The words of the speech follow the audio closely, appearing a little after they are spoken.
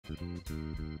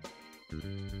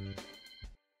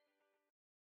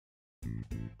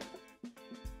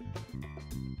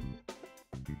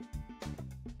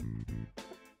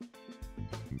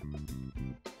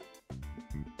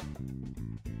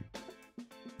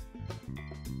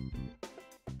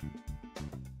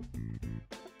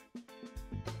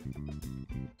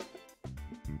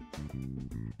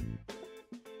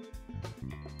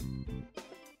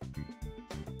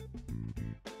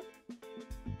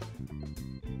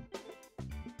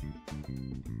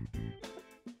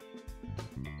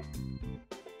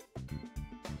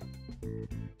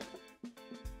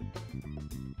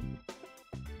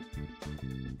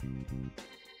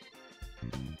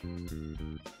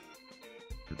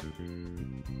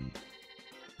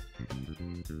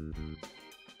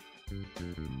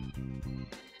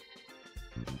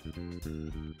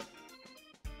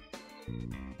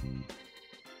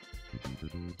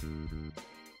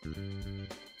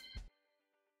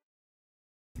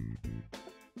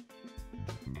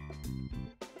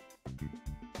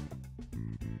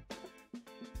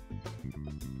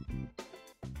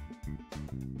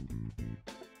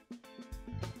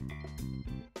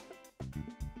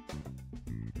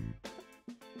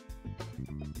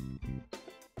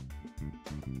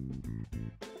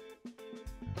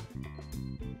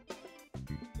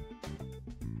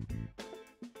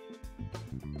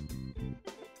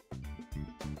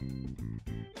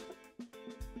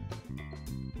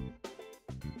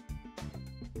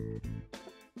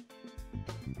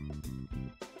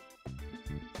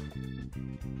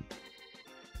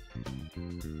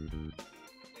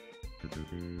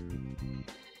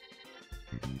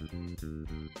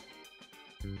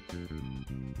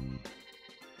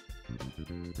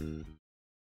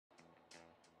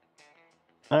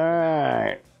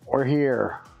Alright, we're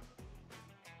here.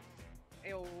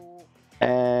 Ayo.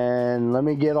 And let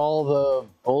me get all the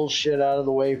bullshit out of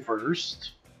the way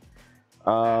first.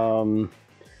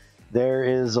 There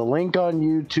is a link on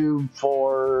YouTube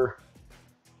for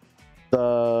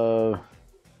the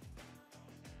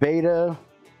beta,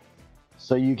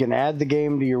 so you can add the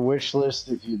game to your wish list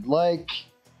if you'd like.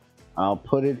 I'll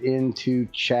put it into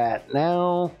chat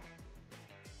now.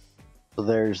 So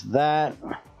there's that.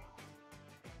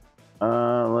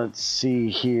 Let's see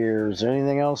here. Is there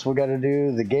anything else we got to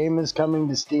do? The game is coming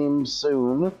to Steam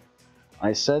soon.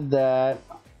 I said that.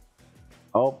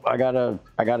 Oh, I got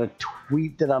a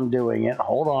tweet that I'm doing it.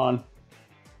 Hold on.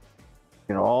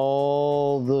 Get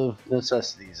all the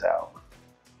necessities out.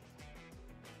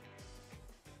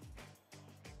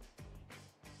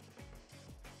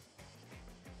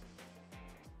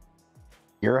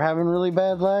 You're having really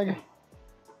bad lag?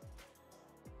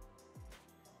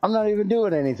 I'm not even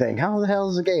doing anything. How the hell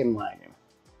is the game lagging?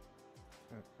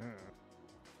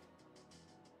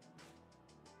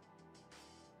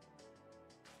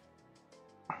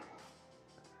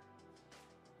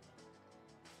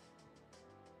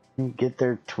 Get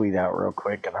their tweet out real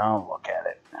quick and I'll look at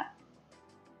it.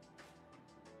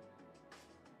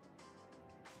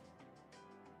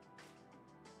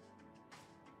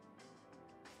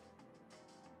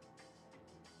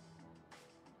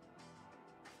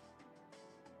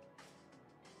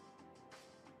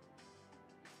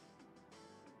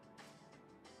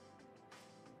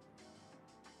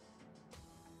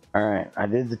 Alright, I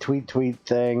did the tweet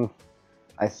thing.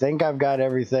 I think I've got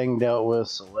everything dealt with,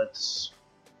 so let's...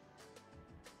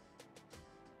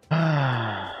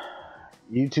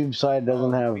 YouTube side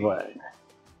doesn't have what?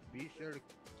 Be sure to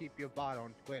keep your bot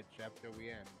on Twitch after we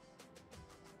end.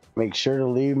 Make sure to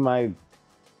leave my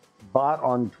bot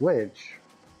on Twitch.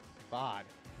 Bot.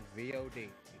 VOD.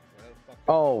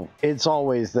 Oh, it's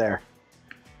always there.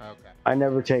 Okay. I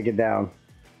never take it down.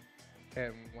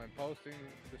 And when posting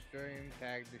the stream,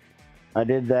 tag the... I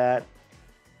did that.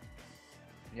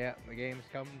 Yeah, the game's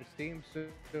coming to Steam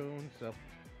soon, so...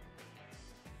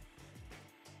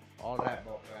 all that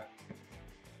bullcrap.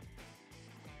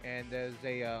 And there's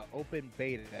a open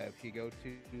beta. If you go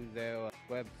to their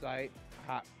website,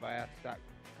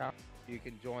 hotblast.com, you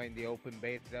can join the open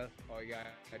beta. All you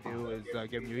gotta do is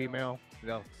give them your email.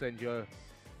 They'll send you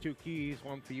 2 keys,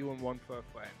 one for you and one for a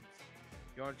friend.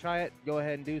 If you want to try it, go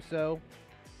ahead and do so.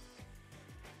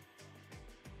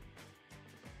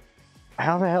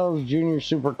 How the hell is Junior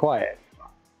super quiet?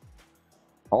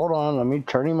 Hold on, let me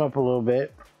turn him up a little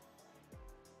bit.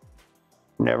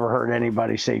 Never heard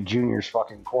anybody say Junior's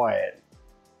fucking quiet.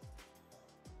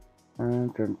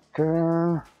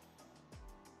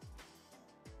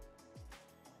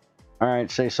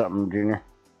 Alright, say something, Junior.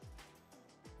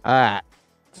 Alright,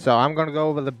 so I'm gonna go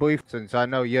over the brief since I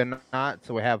know you're not,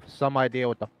 so we have some idea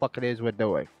what the fuck it is we're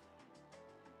doing.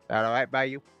 That alright by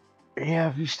you? Yeah,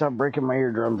 if you stop breaking my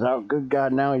eardrums out. Good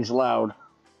God, now he's loud.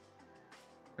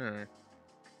 Hmm.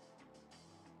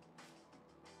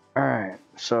 All right,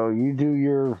 so you do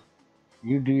your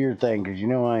thing, because you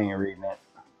know I ain't reading it.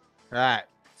 Alright,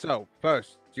 so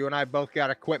first, you and I both got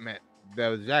equipment.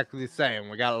 They're exactly the same.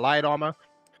 We got light armor,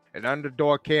 an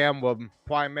underdoor cam with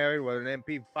primary with an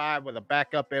MP5 with a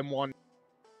backup M1.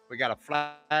 We got a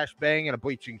flashbang and a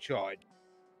breaching charge.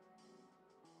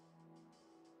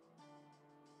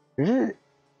 Is it?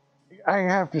 I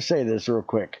have to say this real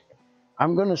quick.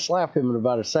 I'm going to slap him in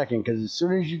about a second, because as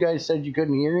soon as you guys said you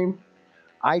couldn't hear him,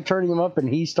 I turn him up and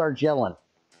he starts yelling.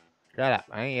 Shut up,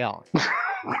 I ain't yelling.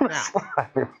 I'm going to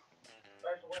slap him.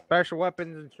 Special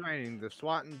Weapons and Training, the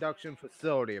SWAT Induction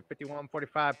Facility at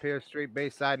 5145 Pierce Street,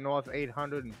 Bayside North,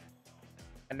 800.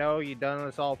 I know you've done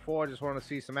this all before, just want to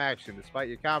see some action. Despite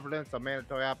your confidence, a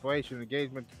mandatory operation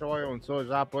engagement tutorial and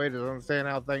soldier operators understand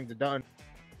how things are done.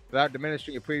 Without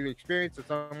diminishing your previous experience, it's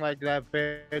unlikely to have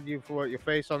prepared you for what you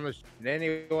face on this. In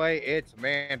any way, it's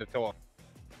mandatory.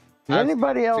 Does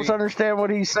anybody else understand what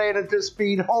he's saying at this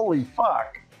speed? Holy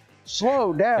fuck.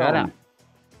 Slow down. Shut up.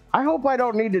 I hope I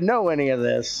don't need to know any of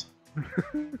this.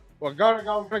 We're gonna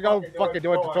go fucking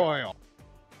do a tutorial.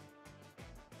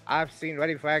 I've seen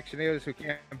ready for actioneers who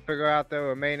can't figure out their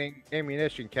remaining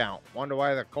ammunition count. Wonder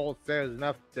why the cold stare is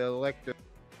enough to elect the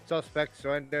suspect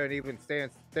surrender and even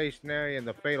stand stationary in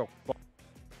the fatal fall.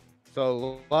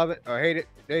 So love it or hate it,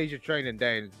 today's your training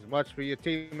day. It's as much for your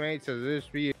teammates as it is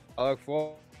for you. I look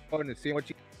forward to seeing what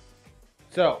you.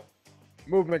 So,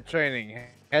 movement training,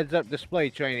 heads-up display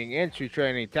training, entry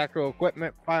training, tactical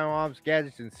equipment, firearms,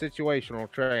 gadgets, and situational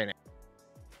training.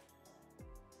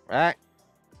 All right.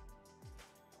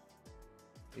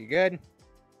 You good?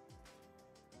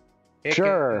 Hit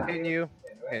Sure. Continue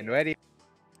and ready.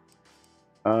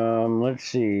 Let's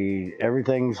see.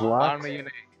 Everything's locked.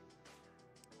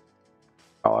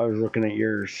 Oh, I was looking at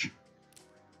yours.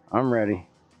 I'm ready.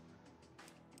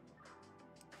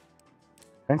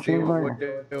 See what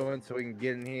we're doing so we can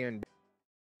get in here and.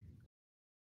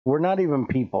 We're not even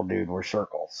people, dude. We're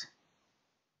circles.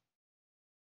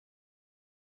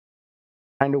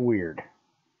 Kind of weird.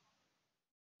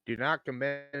 Do not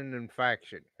commit an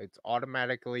infraction. It's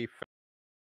automatically.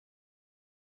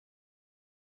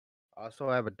 I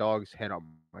also have a dog's head on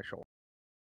my shoulder.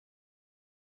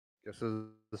 This is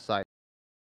the site.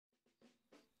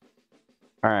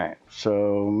 All right.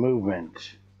 So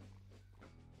movement.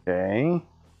 Okay.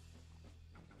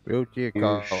 Move to your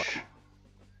color.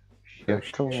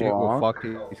 Shift to shit will walk. fuck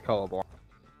you. He's colorblind.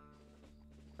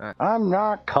 Right. I'm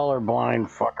not colorblind,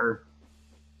 fucker.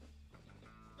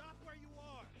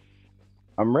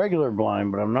 I'm regular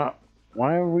blind, but I'm not.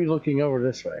 Why are we looking over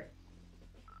this way?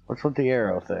 What's with the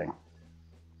arrow thing?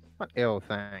 What arrow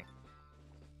thing?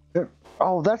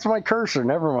 Oh, that's my cursor.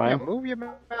 Never mind. Yeah, move your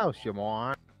mouse, you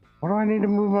moron. What do I need to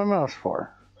move my mouse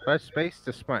for? Press space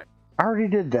to sprint. I already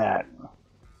did that.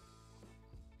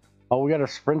 Oh, we gotta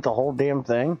sprint the whole damn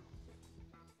thing?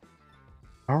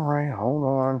 Alright, hold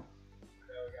on.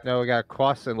 No, we gotta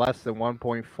cross in less than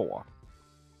 1.4.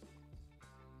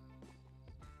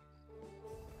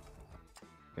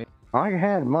 I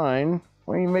had mine.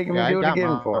 What are you making me do it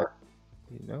again for?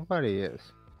 Nobody is.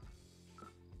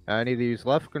 I need to use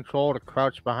left control to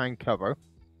crouch behind cover.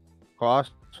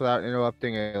 Cross without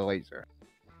interrupting a laser.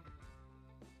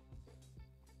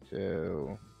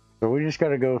 So we just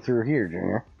gotta go through here,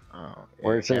 Junior. Oh, yeah,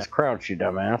 where it says crouch, you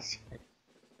dumbass.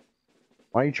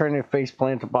 Why are you trying to face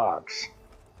plant the box?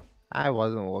 I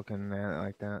wasn't looking at it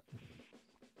like that.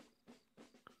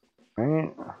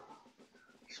 Right?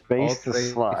 Space to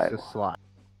slide.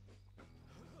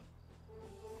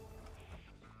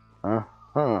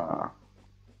 Uh-huh.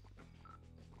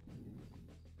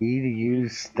 E to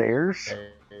use stairs?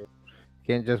 You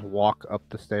can't just walk up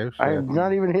the stairs. I'm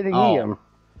not even hitting E.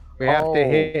 We have to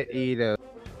hit E to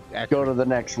go to the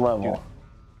next level.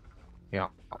 Yeah,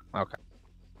 okay.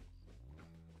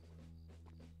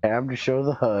 Tab to show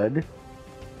the HUD.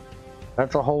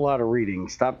 That's a whole lot of reading.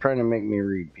 Stop trying to make me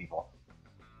read, people.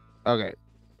 Okay.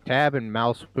 Tab and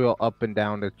mouse wheel up and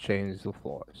down to change the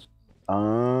floors.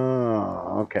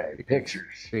 Oh, okay.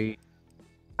 Pictures. See?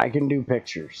 I can do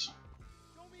pictures.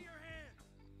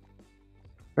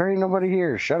 There ain't nobody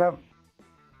here. Shut up.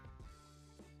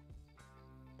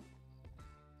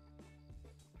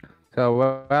 So,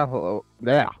 well,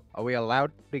 yeah. Are we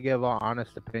allowed to give our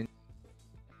honest opinion?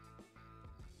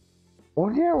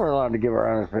 Well, yeah, we're allowed to give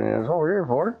our honest opinion. That's what we're here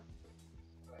for.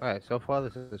 Alright, so far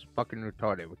this is fucking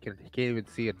retarded. We can't even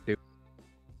see a dude.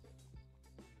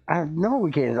 No,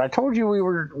 we can't. I told you we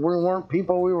weren't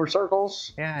people. We were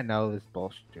circles. Yeah, I know this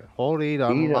bullshit. Hold E to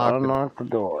unlock the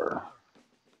door.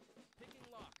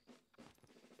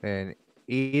 And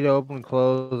E to open,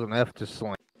 close, and F to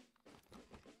slam.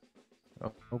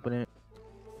 Open it,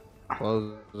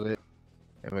 close it,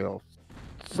 and we'll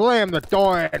slam the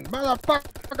door in,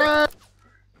 motherfucker!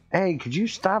 Hey, could you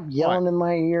stop yelling in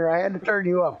my ear? I had to turn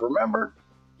you up, remember?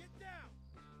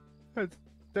 That's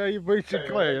how you breach your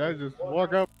clay. I just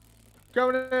walk up,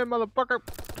 coming in, motherfucker.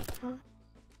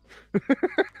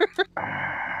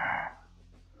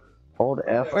 Hold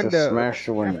F to smash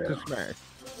the window. F to smash.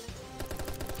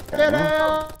 Get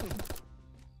out!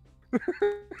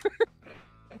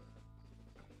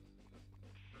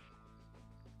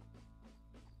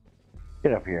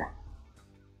 Get up here.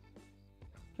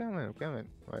 Come in.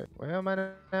 Wait, where am I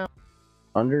now?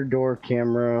 Under door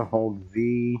camera, hold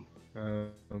V.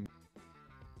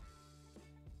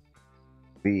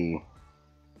 V.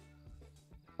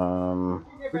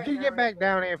 Would you get back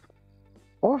down here?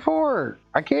 What for?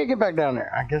 I can't get back down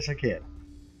there. I guess I can.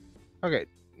 Okay,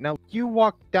 now you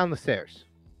walk down the stairs.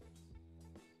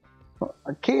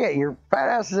 I can't. Your fat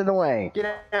ass is in the way.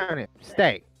 Get down here.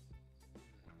 Stay.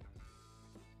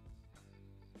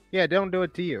 Yeah, don't do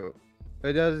it to you.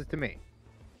 It does it to me.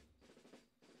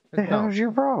 What the hell's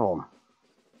your problem?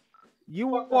 You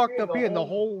walked up here and the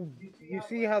whole... You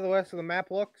see how the rest of the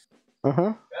map looks?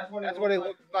 Uh-huh. That's what it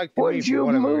looks like to me. Would you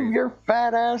move your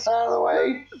fat ass out of the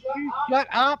way? Shut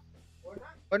up!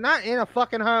 We're not in a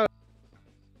fucking hurry.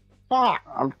 Fuck!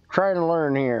 I'm trying to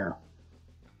learn here.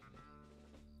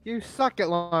 You suck at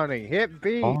learning. Hit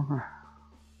B. Oh.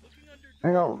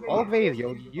 I don't... Hold V.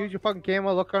 You'll use your fucking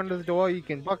camera, look under the door, you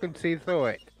can fucking see through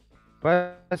it.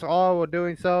 But that's all we're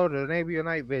doing so to enable your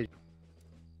night vision.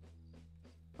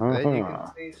 Then you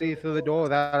can see through the door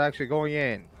without actually going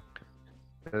in.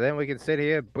 So then we can sit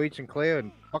here, breach and clear,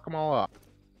 and fuck them all up.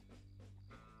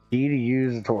 D to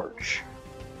use a torch.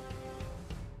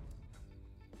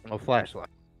 No flashlight.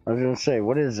 I was gonna say,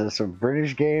 what is this? A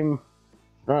British game?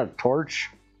 Not a torch?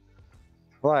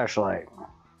 Flashlight.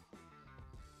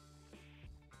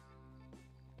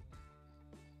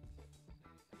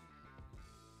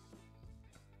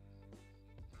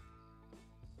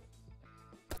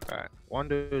 Alright, 1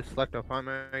 to select a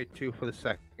primary, 2 for the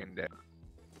secondary.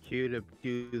 Q to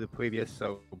do the previous,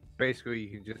 so basically you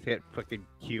can just hit fucking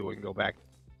Q and go back.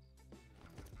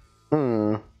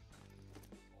 Hold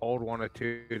 1 or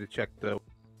 2 to check the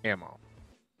ammo.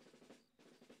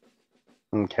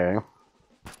 Okay.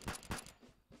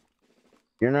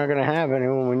 You're not gonna have any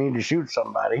when we need to shoot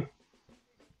somebody.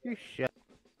 You shut.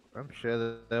 I'm sure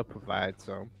that they'll provide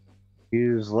some.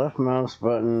 Use left mouse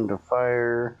button to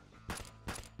fire.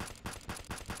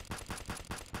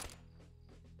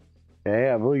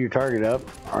 Okay, I blew your target up.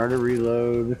 R to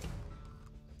reload.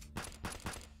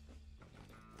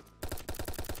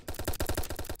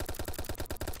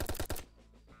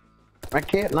 I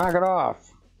can't knock it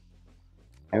off.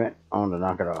 Damn it, I want to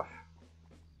knock it off.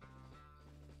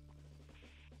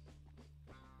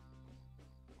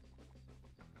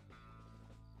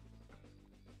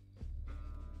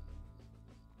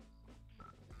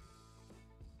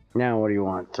 Now what do you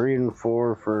want? 3 and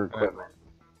 4 for equipment.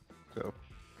 So,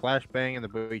 flashbang and the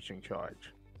breaching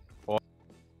charge. Or,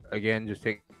 again, just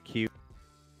take Q.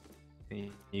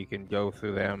 And you can go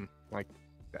through them like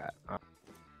that.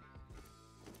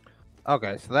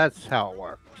 Okay, so that's how it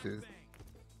works.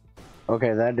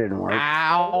 Okay, that didn't work.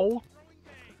 Ow!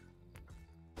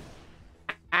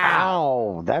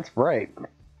 Ow! That's right.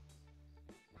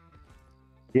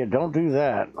 Yeah, don't do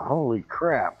that. Holy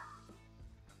crap.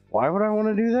 Why would I want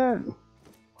to do that?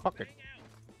 Fucking.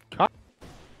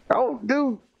 Oh,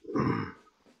 dude.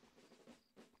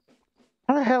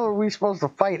 How the hell are we supposed to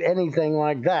fight anything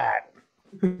like that?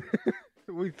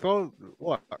 We throw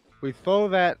what? We throw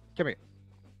that. Come here.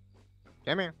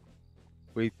 Come here.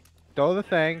 We throw the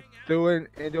thing through it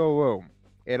into a room.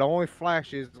 It only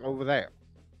flashes over there,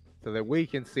 so that we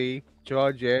can see,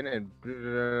 charge in, and you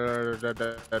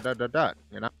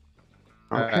know.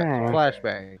 Okay.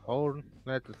 Flashbang. Hold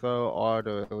that to throw or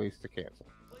to release to cancel.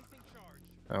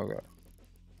 Okay.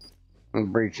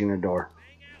 I'm breaching the door.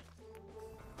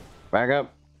 Back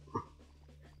up.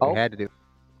 We had to do.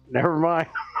 Never mind.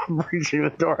 I'm breaching the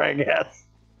door, I guess.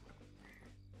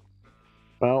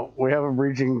 Well, we have a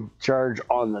breaching charge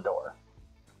on the door.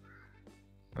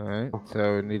 Alright,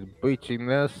 so we need breaching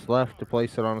this, left to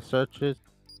place it on the searches.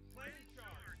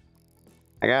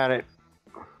 I got it.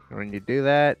 When you do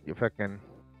that, you fucking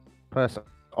press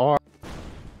R.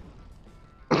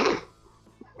 What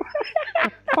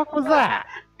the fuck was that?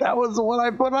 That was the one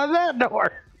I put on that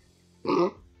door.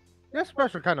 You're a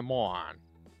special kind of moron.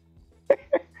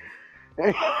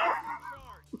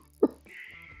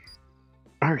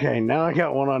 Okay, now I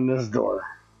got one on this door.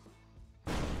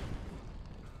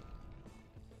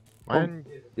 Mine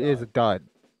is a dud.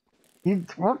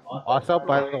 What? Also,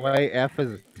 by the way, F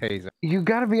is a taser. You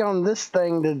got to be on this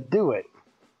thing to do it.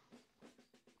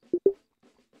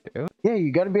 Do it? Yeah,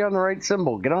 you got to be on the right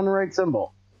symbol. Get on the right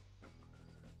symbol.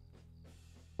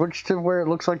 Switch to where it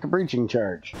looks like the breaching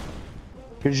charge.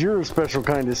 Because you're a special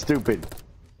kind of stupid.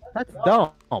 That's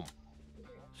dumb.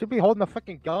 Should be holding a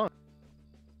fucking gun.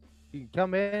 You can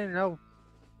come in and they'll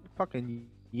fucking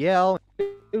yell and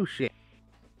do shit.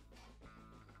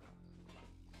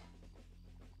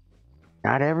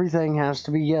 Not everything has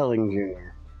to be yelling,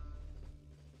 Junior.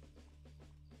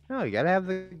 No, you gotta have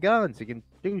the guns. You can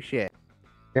do shit.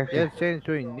 You have to change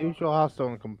between neutral, hostile,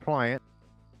 and compliant.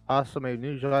 Hostile may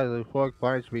neutralize the before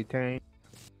compliance to be tamed.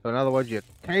 So in other words, you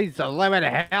tase the living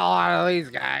hell out of these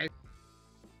guys.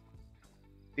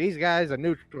 These guys are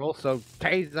neutral, so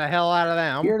tase the hell out of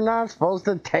them. You're not supposed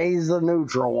to tase the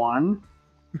neutral one.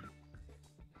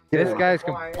 This guy's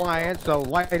compliant, so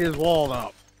light his wall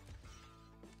up.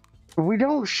 We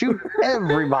don't shoot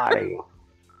everybody.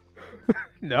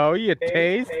 No, you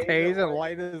tase, and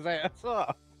light his ass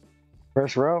up.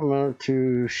 Press route mode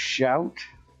to shout.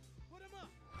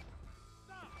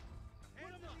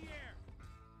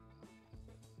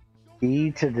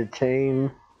 E to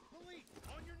detain.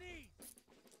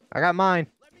 I got mine.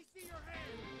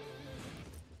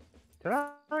 Turn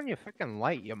on your freaking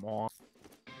light, you moron.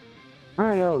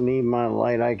 I don't need my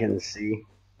light, I can see.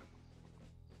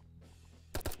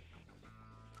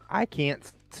 I can't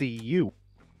see you.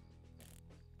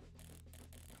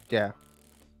 Yeah.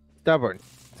 Stubborn.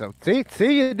 So,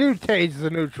 see you do tase the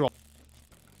neutral.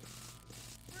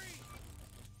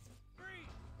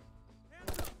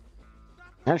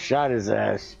 I shot his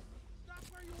ass.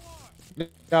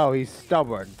 No, he's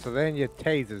stubborn. So then you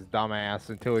tase his dumb ass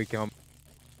until he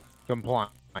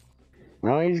compliant.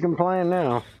 No, he's compliant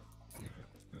now.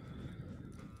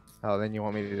 Oh, then you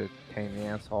want me to detain the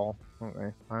asshole?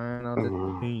 Okay, fine, I'll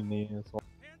detain the asshole.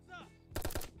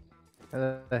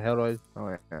 How the hell do I?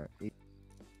 Oh, yeah.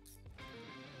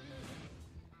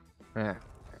 Yeah.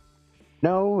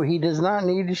 No, he does not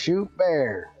need to shoot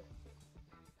bear.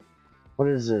 What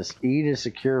is this? E to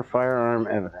secure firearm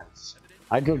evidence.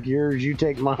 I took yours, you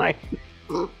take mine.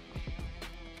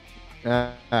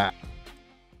 Alright,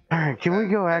 can we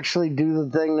go actually do the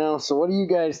thing now? So what do you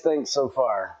guys think so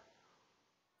far?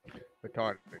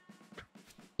 Retarded.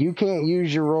 You can't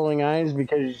use your rolling eyes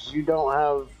because you don't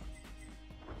have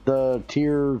the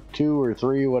tier 2 or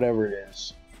 3, whatever it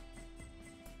is.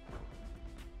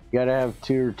 You gotta have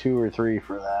tier 2 or 3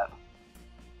 for that.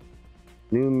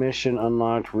 New mission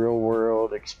unlocked, real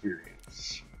world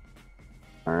experience.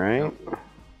 Alright.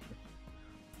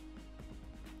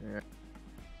 Yeah.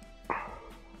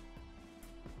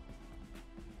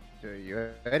 So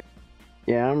you ready?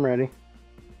 Yeah, I'm ready.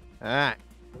 Alright.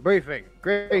 Briefing.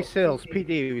 Grace Hills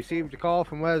PD received a call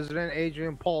from resident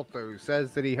Adrian Poulter, who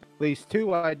says that he heard at least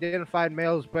 2 identified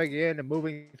males breaking in and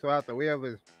moving throughout the rear of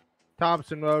his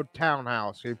Thompson Road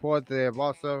townhouse. He reported that they have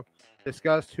also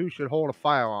discussed who should hold a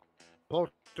firearm.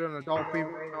 Poulter and adult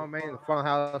female remain in the front of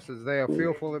the house as they are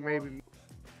fearful there may be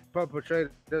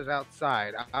perpetrators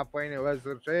outside. Operating a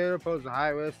residential area poses a high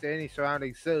risk to any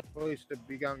surrounding citizens. Police have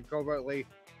begun covertly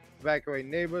evacuate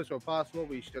neighbors where possible.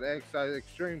 We should exercise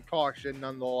extreme caution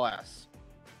nonetheless.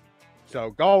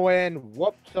 So go in,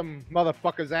 whoop some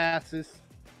motherfuckers' asses,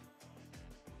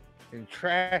 and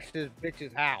trash this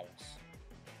bitch's house.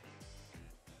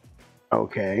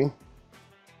 Okay.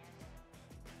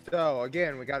 So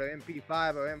again, we got an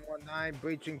MP5 or M19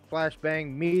 breaching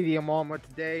flashbang medium armor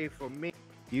today. For me,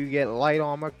 you get light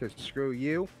armor because screw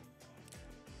you.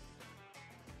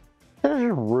 That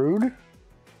is rude.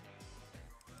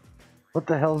 What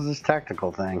the hell is this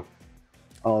tactical thing?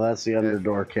 Oh, that's the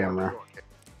underdoor camera.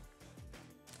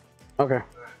 Okay.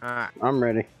 Alright. I'm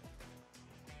ready.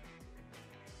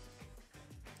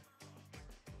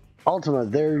 Ultima,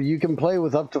 there you can play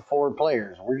with up to 4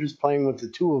 players. We're just playing with the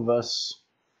 2 of us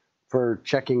for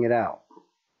checking it out.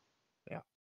 Yeah.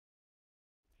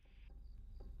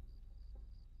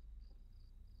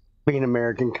 Be an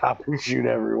American cop and shoot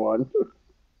everyone.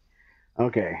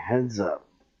 Okay, heads up.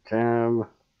 Tab.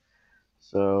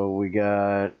 So we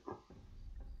got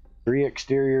 3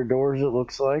 exterior doors, it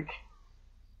looks like.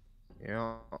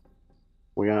 Yeah.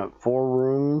 We got 4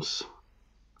 rooms.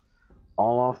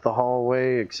 All off the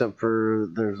hallway, except for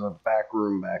there's a back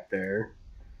room back there.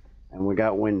 And we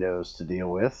got windows to deal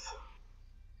with.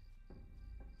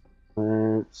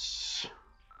 Let's...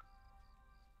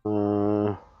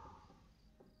 Where's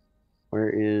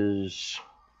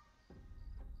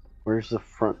the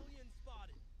front?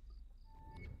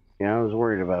 Yeah, I was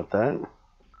worried about that.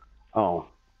 Oh.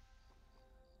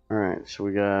 Alright, so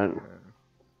we got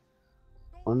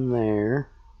one there.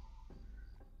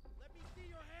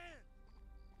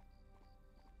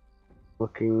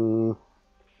 Looking.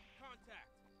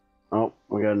 Oh,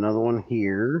 we got another one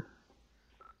here.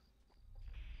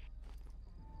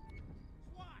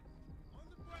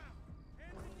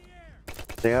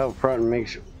 Stay out front and make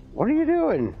sure. What are you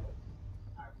doing?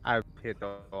 I hit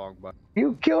the wrong button.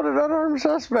 You killed an unarmed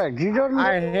suspect. You don't.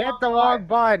 I hit the wrong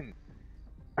button.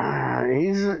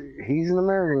 He's an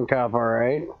American cop, all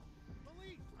right.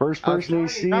 First person he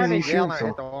sees, he shoots him.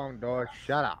 Hit the wrong door.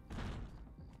 Shut up.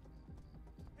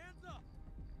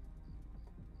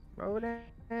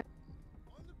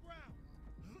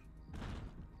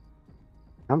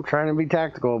 I'm trying to be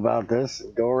tactical about this.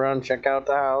 Go around, check out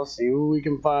the house, see who we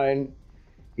can find.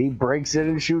 He breaks in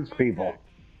and shoots people.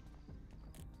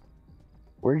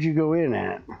 Where'd you go in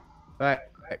at?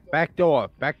 Back door.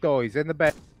 Back door. He's in the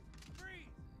bed.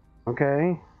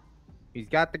 Okay. He's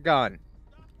got the gun.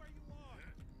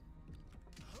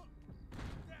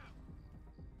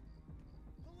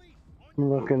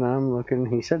 I'm looking.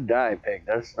 He said die, pig.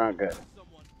 That's not good.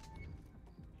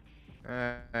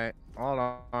 Alright, hold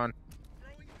on.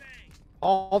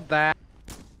 Hold that.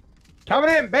 Coming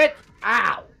in, bitch!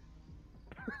 Ow!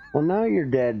 Well, now you're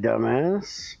dead,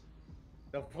 dumbass.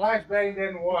 The flashbang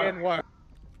didn't work.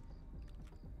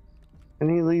 And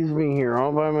he leaves me here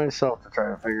all by myself to try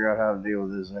to figure out how to deal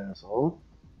with this asshole.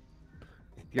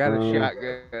 You got a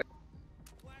shotgun.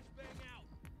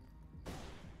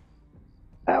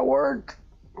 That worked.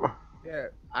 Yeah,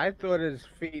 I thought his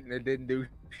feet and it didn't do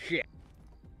shit.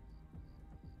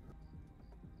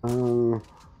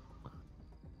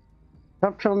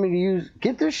 Stop telling me to use.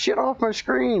 Get this shit off my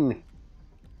screen.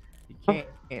 You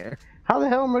can't. How the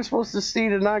hell am I supposed to see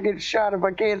to not get shot if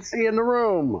I can't see in the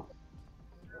room?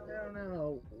 I don't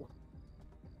know.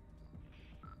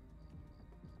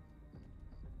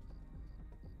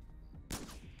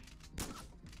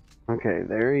 Okay,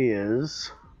 there he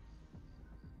is.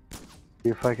 See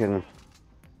if I can.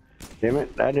 Damn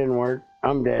it, that didn't work.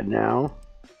 I'm dead now.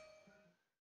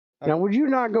 Now, would you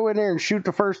not go in there and shoot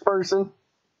the first person?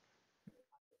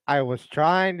 I was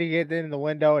trying to get in the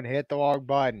window and hit the wrong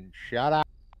button. Shut up.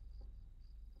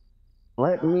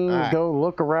 Let me go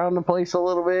look around the place a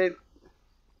little bit.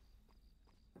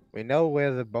 We know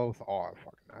where they both are.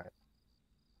 Fucking night.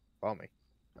 Follow me.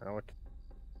 I know what.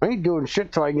 I ain't doing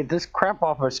shit till I get this crap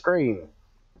off my screen.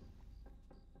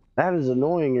 That is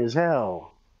annoying as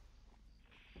hell.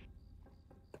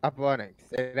 Stop running.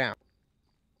 Stay down.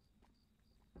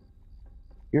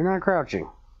 You're not crouching.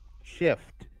 Shift,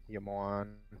 you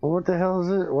moron. Well, what the hell is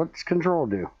it? What's control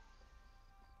do?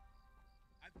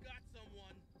 I've got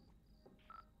someone.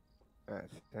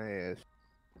 That is.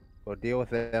 We'll deal with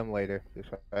them later. Just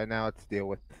right now, let's deal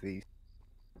with these.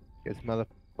 This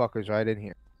motherfucker's right in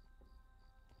here.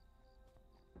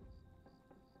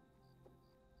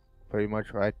 Pretty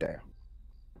much right there.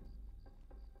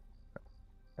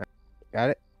 Got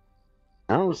it?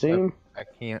 I don't see him. I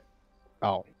can't.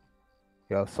 Oh.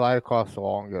 Yo, slide across the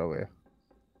wall and get over here.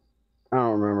 I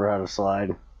don't remember how to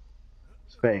slide.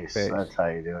 Space. That's how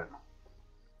you do it.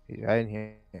 He's right in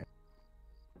here.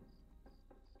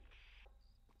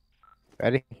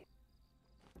 Ready?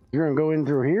 You're gonna go in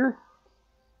through here?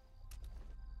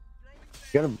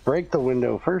 You gotta break the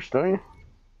window first, don't you?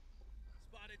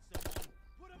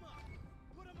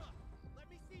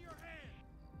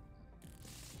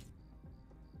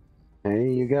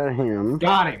 Hey, you got him.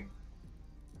 Got him.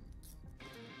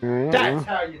 Right, That's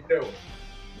how you do it.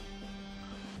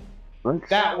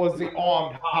 That was the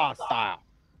armed hostile.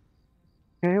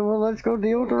 Okay, well, let's go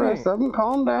deal with the rest of them.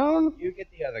 Calm down. You get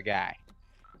the other guy.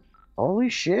 Holy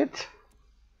shit.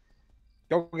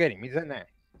 Go get him. He's in there.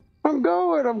 I'm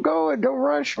going. Don't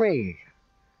rush me.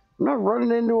 I'm not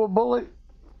running into a bullet.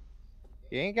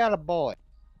 You ain't got a bullet.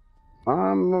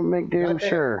 I'm gonna make damn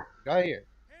sure. Right here.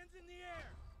 Hands in the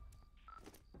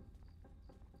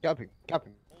air. Cup him.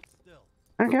 Hold still.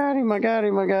 I got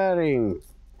him.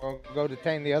 We'll go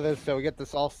detain the others so we get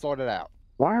this all sorted out.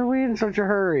 Why are we in such a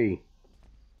hurry?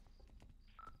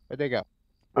 Where'd they go?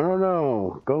 I don't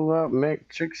know. Go up,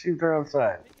 check see if they're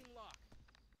outside.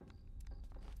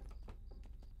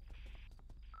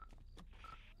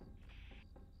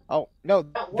 Oh, no,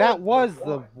 that was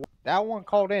that one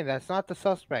called in. That's not the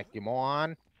suspect, you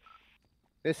moron.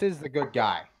 This is the good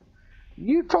guy.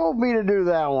 You told me to do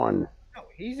that one. No,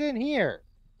 he's in here.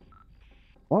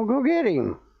 Well, go get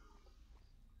him.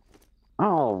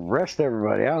 I'll arrest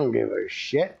everybody. I don't give a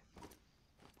shit.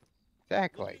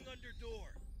 Exactly.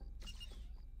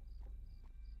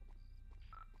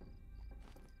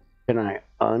 Can I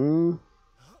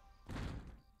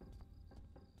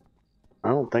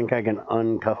don't think I can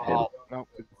uncuff him. Oh, no,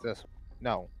 it's this one.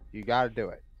 No, you gotta do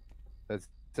it. It's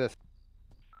this.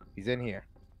 He's in here.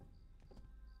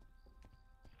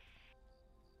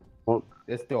 Well,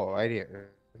 This door right here.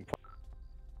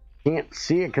 can't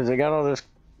see it because I got all this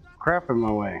crap in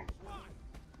my way.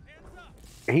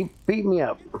 He beat me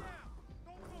up.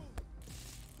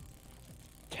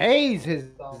 Tase his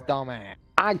dumb ass.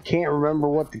 I can't remember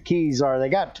what the keys are. They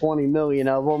got 20 million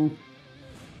of them.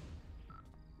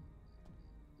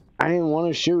 I didn't want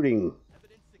to shoot him.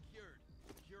 Evidence secured.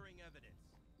 Securing evidence.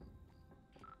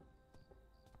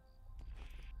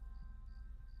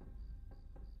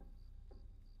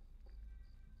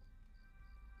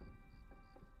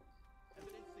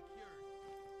 Evidence secured.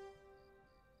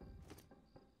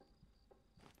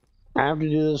 I have to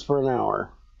do this for an hour.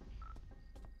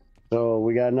 So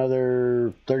we got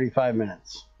another 35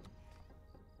 minutes.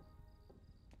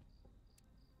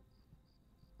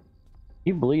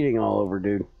 You bleeding all over,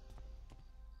 dude.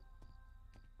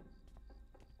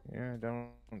 Yeah, don't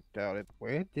doubt it.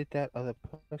 Where did that other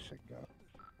person go?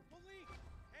 Police!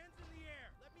 Hands in the air!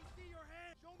 Let me see your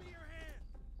hands! Show me your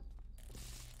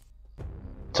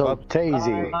hands! So,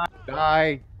 Tazy.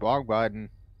 Die. Wrong button.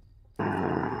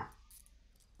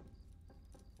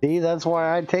 See, that's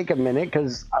why I take a minute,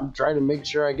 because I'm trying to make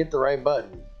sure I get the right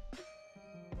button.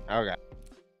 Okay.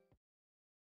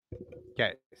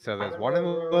 Okay, so there's one in the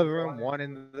living room, one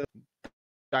in the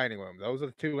dining room. Those are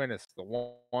the two innocents. The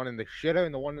one in the shitter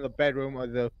and the one in the bedroom are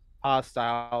the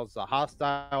hostiles. The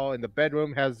hostile in the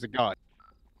bedroom has the gun.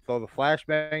 So the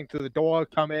flashbang to the door,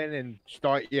 come in and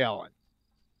start yelling.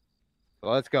 So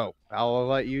let's go. I'll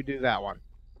let you do that one.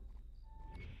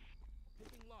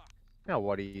 Picking lock. Now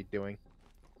what are you doing?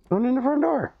 Going in the front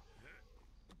door.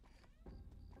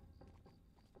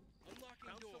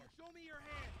 Unlocking door. Show me your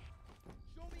hands!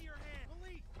 Show me your hands!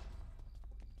 Police!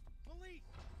 Police!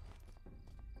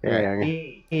 Yeah,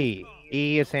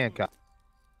 E is handcuffed.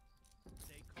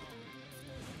 Stay calm.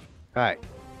 Alright,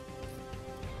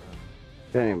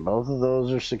 okay, both of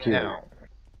those are secure. now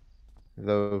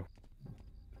the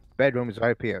bedroom is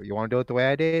right up here. You want to do it the way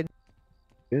I did?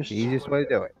 Just- The easiest way to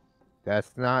do it.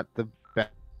 That's not the best.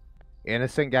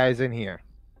 Innocent guys in here.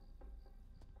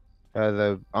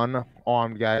 The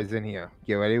unarmed guys in here.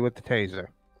 Get ready with the taser.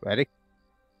 Ready?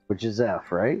 which is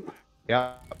F, right?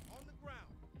 Yeah. On the ground.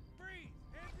 Freeze!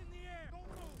 Hands in the air! Don't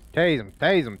move! Tase him,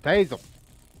 tase him, tase him.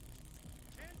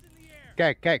 Hands in the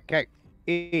air!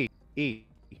 Okay. E.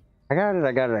 I got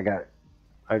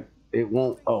it. It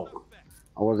won't. Oh,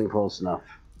 I wasn't close enough.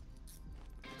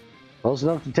 Close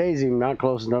enough to tase him, not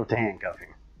close enough to handcuff him.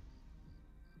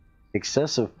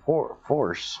 Excessive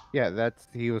force. Yeah,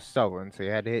 he was stubborn, so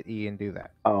you had to hit E and do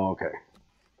that. Oh, okay.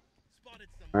 Spotted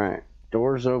All someone. right.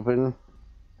 Doors open.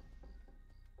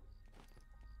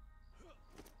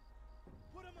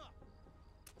 Put him up!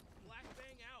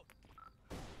 Flashbang out!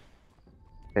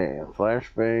 Okay,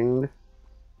 flashbanged.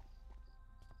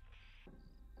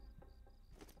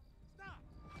 Stop!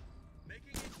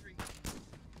 Making entry.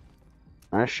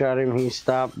 I shot him. He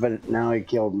stopped, but now he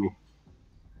killed me.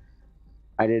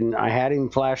 I didn't. I had him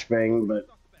flashbang, but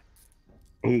Suspect.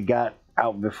 he got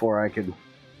out before I could.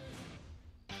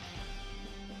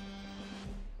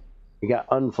 He got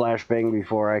unflashbanged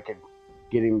before I could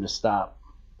get him to stop.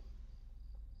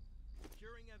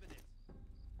 Securing evidence.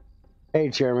 Hey,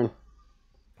 Chairman.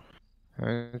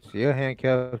 You're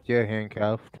handcuffed, You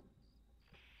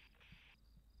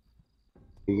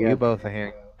You got, both are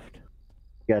handcuffed.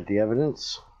 got the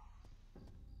evidence?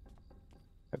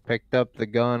 I picked up the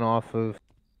gun off of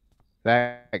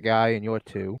that guy and your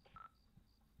two.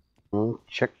 Well,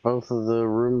 check both of the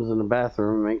rooms in the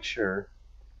bathroom, make sure.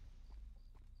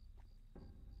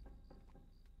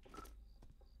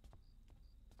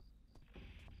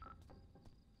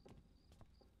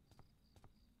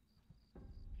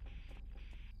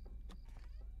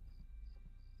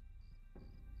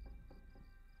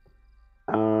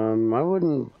 I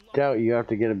wouldn't doubt you have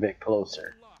to get a bit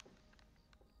closer. Unlock.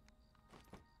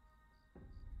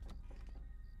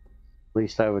 At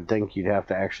least I would think you'd have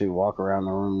to actually walk around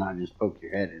the room, not just poke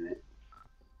your head in it.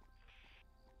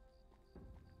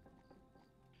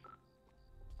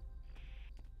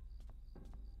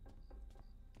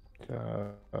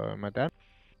 Am I done?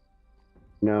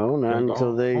 No, not Gonna go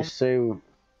until they home? say.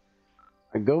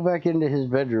 I go back into his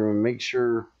bedroom and make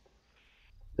sure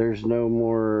there's no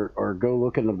more, or go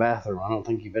look in the bathroom. I don't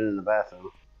think you've been in the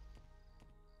bathroom.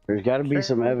 There's got to be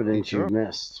some Sure, evidence sure. you've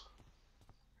missed.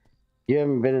 You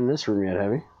haven't been in this room yet,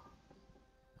 have you?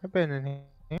 I've been in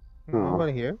here. Oh.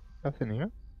 Nobody here. Nothing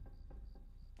here.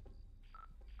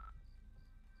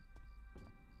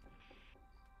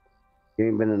 You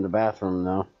ain't been in the bathroom,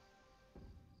 though.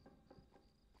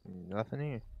 Nothing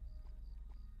here.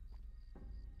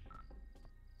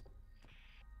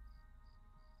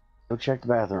 Go check the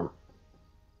bathroom.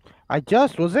 I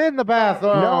just was in the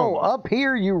bathroom. No, up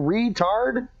here, you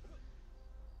retard.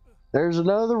 There's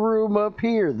another room up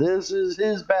here. This is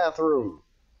his bathroom.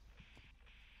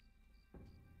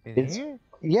 In here?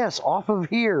 Yes, off of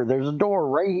here. There's a door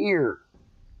right here.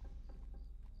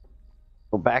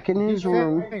 Go back in his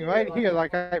room. Right here,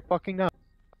 like I fucking know.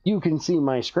 You can see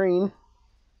my screen.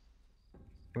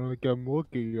 Like I'm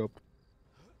looking up.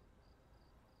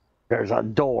 There's a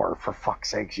door, for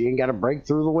fuck's sake. You ain't got to break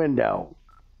through the window.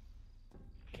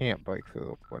 Can't break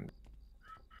through the window.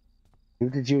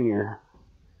 Shoot the junior.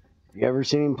 If you ever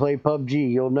seen him play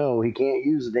PUBG, you'll know he can't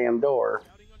use the damn door.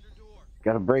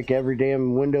 Got to break every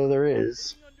damn window there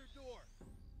is.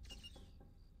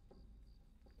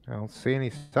 I don't see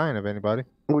any sign of anybody.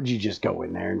 Would you just go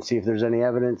in there and see if there's any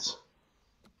evidence?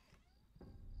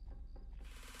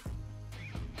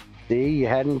 See, you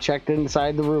hadn't checked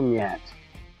inside the room yet.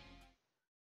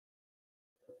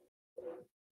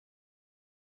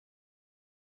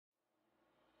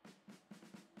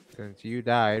 Since you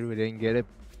died, we didn't get it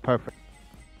perfect.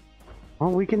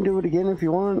 Well, we can do it again if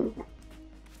you want.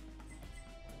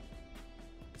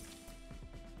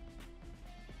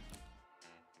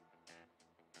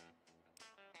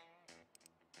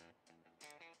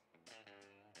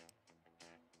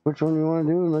 Which one you want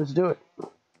to do? Let's do it.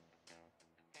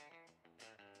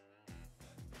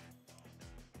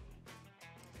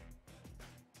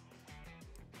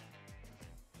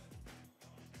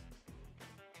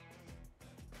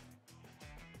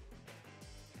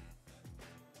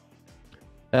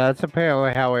 That's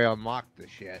apparently how we unlock the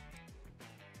shit.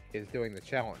 Is doing the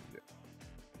challenge.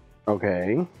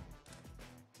 Okay.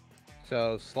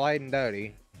 So, slide and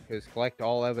dirty is collect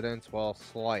all evidence while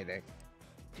sliding.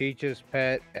 Teacher's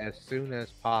pet as soon as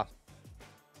possible.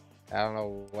 I don't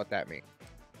know what that means.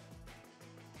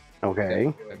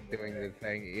 Okay. Doing the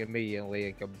thing immediately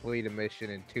and complete a mission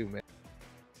in 2 minutes.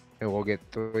 And we'll get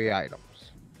 3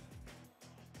 items.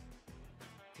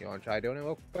 You want to try doing it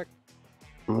real quick?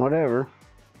 Whatever.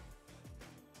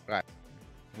 Alright.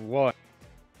 1.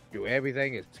 Do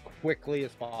everything as quickly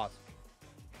as possible.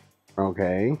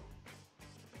 Okay.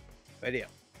 Video.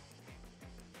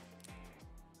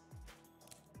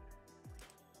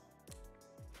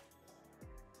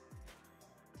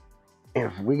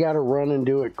 If we gotta run and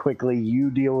do it quickly, you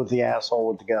deal with the asshole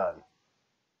with the gun.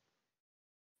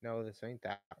 No, this ain't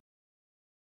that.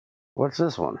 What's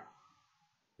this one?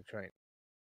 The train.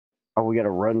 Oh, we gotta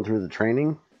run through the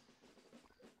training?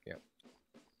 Yep.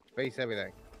 Face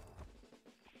everything.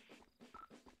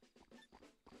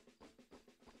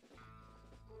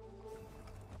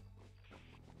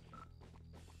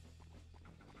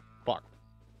 Fuck.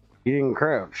 You didn't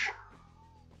crouch.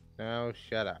 No,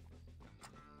 shut up.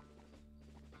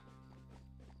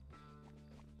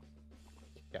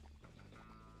 Yeah.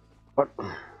 What?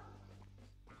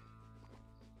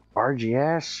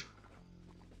 RGS?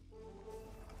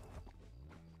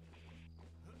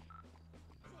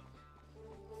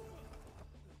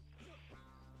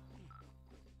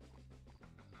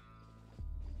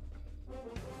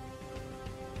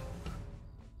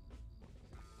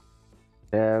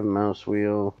 Tab, mouse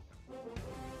wheel.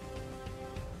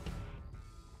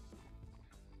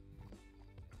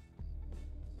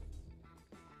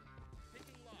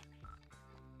 Picking lock.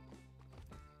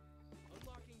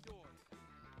 Unlocking door.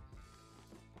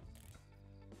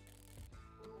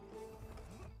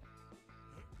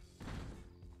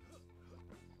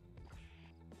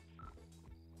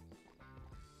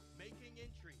 Making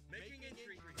entry. Making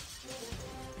entry.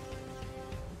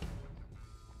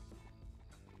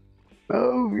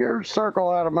 Move your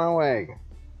circle out of my way.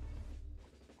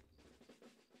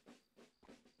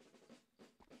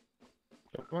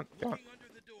 Come on, come on. Looking under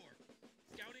the door.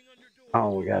 Scouting under door.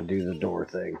 Oh, we gotta do the door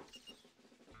thing.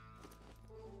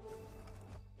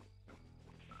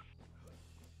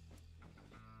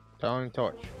 Throwing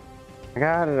torch. I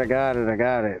got it, I got it, I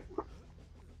got it.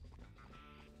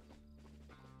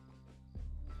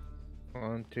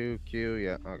 1, 2, Q.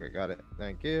 Yeah, okay, got it.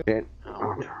 Thank you. Shit.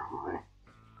 Oh, turn away.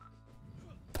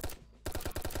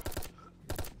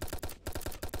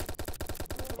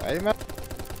 Wait a minute.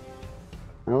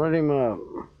 Now let him up.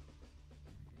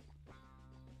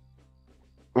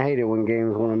 I hate it when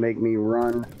games want to make me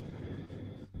run.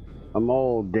 I'm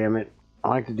old, damn it. I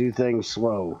like to do things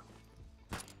slow.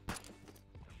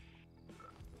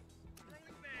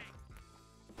 Throwing bang.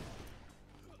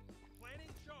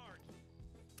 Planning charge.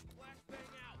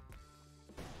 Flashbang out.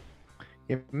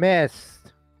 You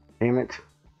missed. Damn it.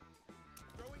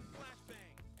 Throwing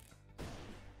flashbang.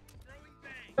 Throwing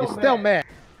bang. You still missed.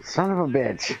 Son of a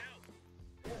bitch.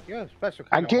 You're a special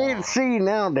I kind of can't moron. see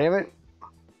now, damn it.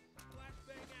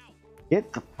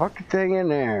 Get the fucking thing in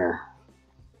there.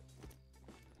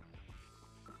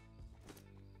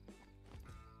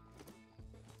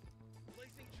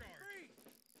 Placing charge.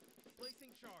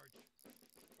 Placing charge.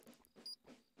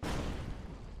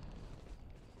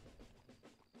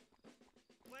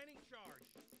 Planning charge.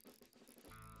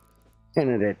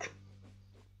 Candidate.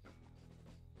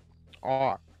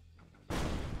 Oh,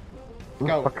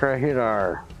 Go. Fucker, I hit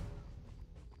R.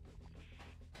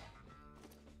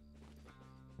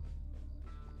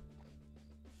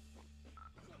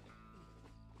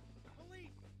 Police,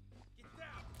 get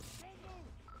down. Don't move.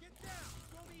 Get down.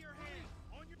 Show me your hand.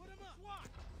 On your. Put him up. SWAT.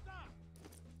 Stop.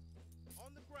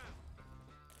 On the ground.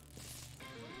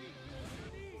 Police, on your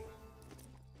knees.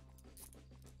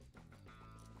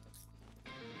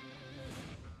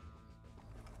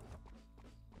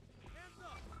 Hands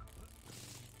up.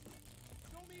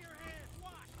 Show me your hand.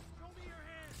 SWAT. Show me your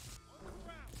hand. On the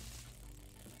ground.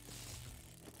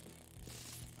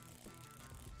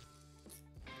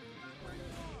 Stop where you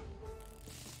are.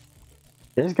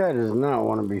 This guy does not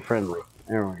want to be friendly.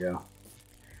 There we go.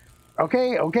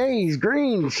 Okay, okay, he's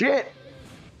green. Shit.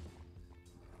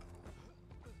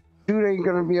 Dude ain't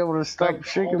gonna be able to stop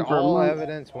shaking for a all month.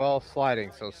 evidence while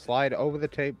sliding, so slide over the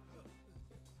tape.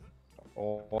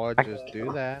 Or just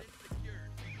do that.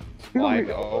 Slide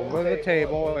over the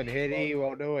table and hit E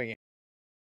while doing it.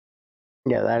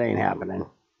 Yeah, that ain't happening.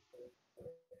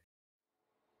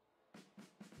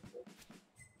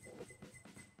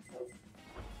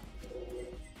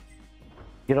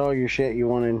 Get all your shit you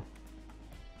wanted.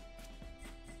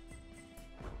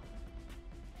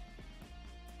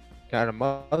 Got a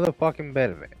motherfucking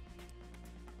bit of it.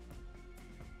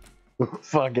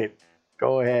 Fuck it.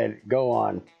 Go ahead. Go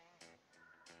on.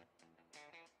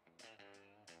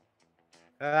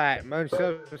 Alright, emergency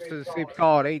services received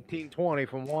call at 1820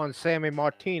 from one Sammy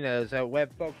Martinez at Web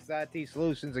Focus IT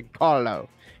Solutions in Carlo.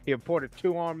 He reported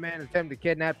two armed men attempted to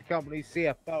kidnap the company's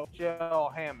CFO,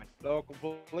 Joe Hammond. Local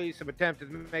police have attempted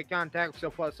to make contact,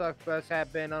 so far suspects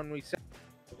have been unreceptive.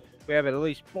 We have at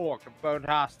least 4 confirmed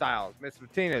hostiles. Mr.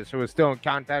 Martinez, who is still in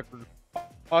contact with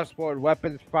possible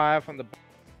weapons fire from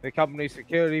the company's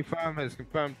security firm, has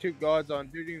confirmed 2 guards on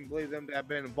duty and believes them to have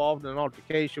been involved in an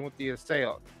altercation with the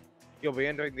assailant. You'll be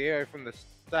entering the area from the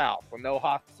south, where no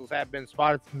hostiles have been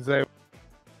spotted since they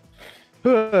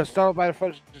were startled by the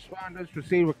first responders.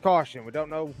 Proceed with caution. We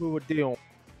don't know who we're dealing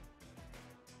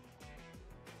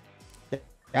with.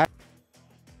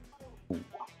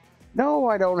 No,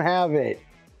 I don't have it.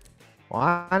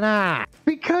 Why not?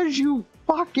 Because you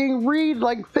fucking read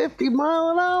like 50 mile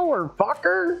an hour,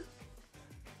 fucker.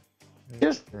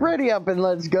 Just ready up and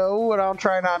let's go, and I'll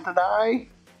try not to die.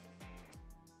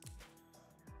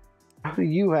 How do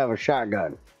you have a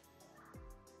shotgun?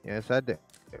 Yes, I do.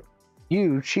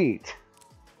 You cheat.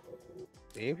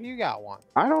 See if you got one.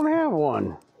 I don't have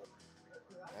one.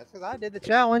 That's because I did the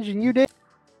challenge and you did.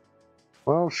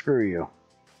 Well, screw you.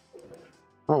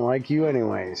 I don't like you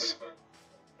anyways.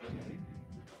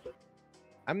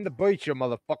 I'm the breacher,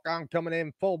 motherfucker. I'm coming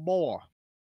in full bore.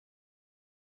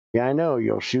 Yeah, I know.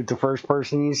 You'll shoot the first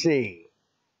person you see.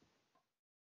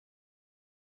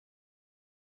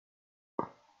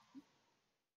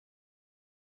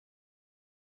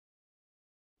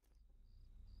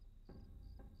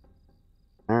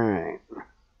 Alright.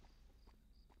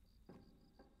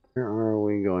 Where are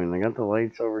we going? I got the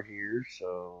lights over here,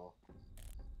 so...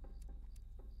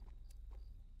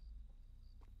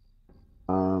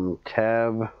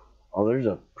 tab. Oh, there's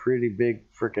a pretty big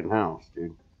freaking house,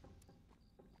 dude.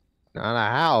 Not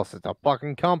a house. It's a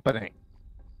fucking company.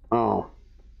 Oh.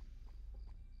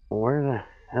 Where the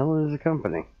hell is the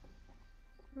company?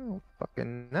 Oh,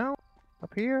 fucking no.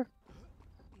 Up here?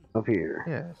 Up here.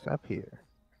 Yes, up here.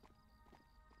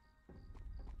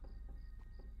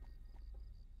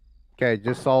 Okay,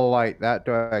 just saw the light that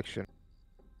direction.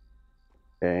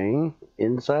 Okay.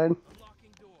 Inside?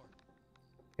 Unlocking door.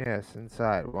 Yes,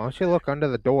 inside. Why don't you look under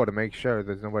the door to make sure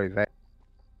there's nobody there?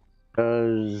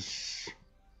 Because...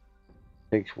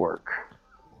 takes work.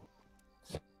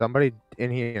 Somebody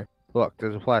in here. Look,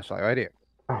 there's a flashlight right here.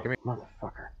 Oh, Give me-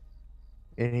 motherfucker.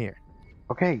 In here.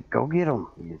 Okay, go get him.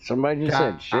 Somebody just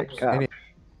said, shit, Cops. cops.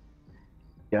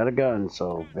 Got a gun,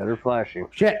 so better flash him.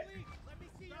 Shit! Let me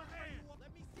see your hand.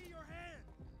 Let me see your hand.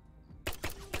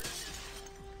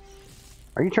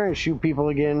 Are you trying to shoot people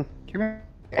again? Come here.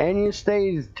 And you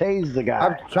tase the guy.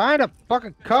 I'm trying to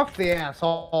fucking cuff the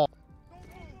asshole.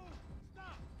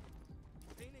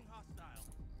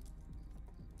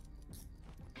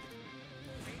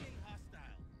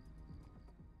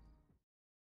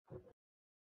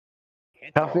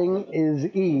 Cuffing is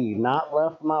E, not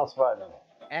left mouse button.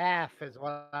 F is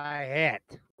what I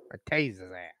hit. I tase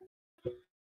his ass.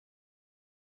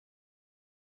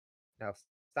 Now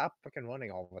stop fucking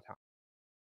running all the time.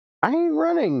 I ain't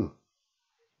running.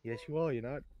 Yes, you are. You're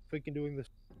not freaking doing this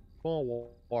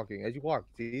small walking. As you walk,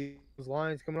 see those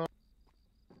lines coming on?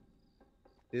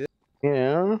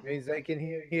 Yeah. Means they can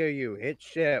hear you. Hit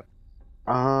shift.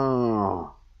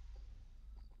 Oh.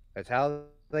 That's how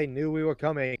they knew we were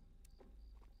coming.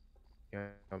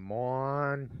 Come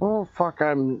on. Oh fuck!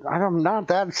 I'm not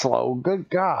that slow. Good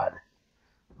God!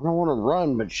 I don't want to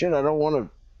run, but shit, I don't want to You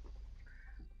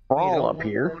crawl don't up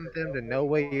here. want them to know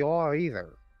where you are either.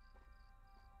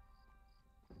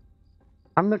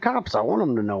 I'm the cops. I want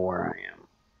them to know where I am.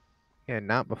 Yeah,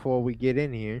 not before we get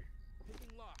in here.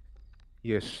 Picking lock.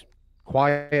 You're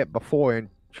quiet before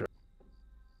intro.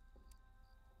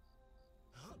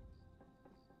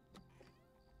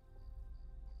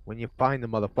 When you find the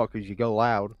motherfuckers, you go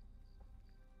loud.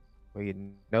 Well, you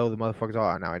know the motherfuckers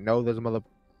are. Now I know there's a mother.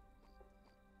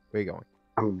 Where you going?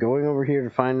 I'm going over here to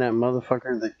find that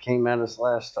motherfucker that came at us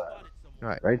last time. Spotted someone. All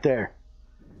right. Right there.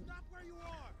 Stop where you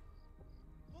are.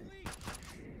 Police.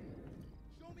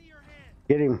 Show me your hand.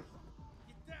 Get him.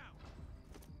 Get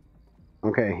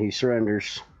down. Okay, he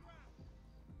surrenders.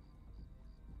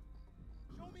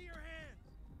 Show me your hand.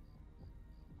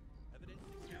 Evidence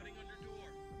scouting under door.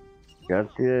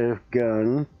 Got the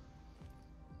gun.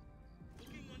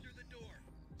 Looking under the door.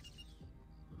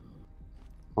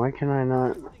 Why can I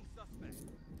not? Arresting suspect.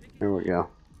 Picking There we go.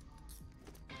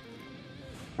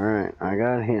 Alright, I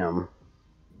got him.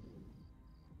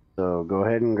 So go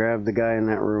ahead and grab the guy in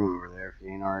that room over there if you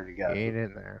ain't already got He him. ain't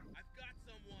in there. I've got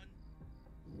someone.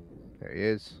 There he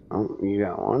is. Oh, you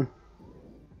got one.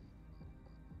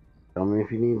 Tell me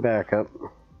if you need backup.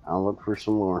 I'll look for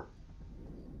some more.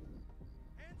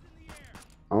 Hands in the air.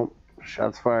 Oh,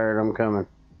 shots fired. I'm coming.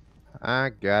 I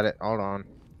got it. Hold on.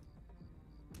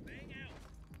 Bang out.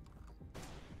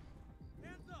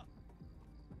 Hands up.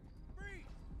 Freeze.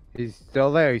 He's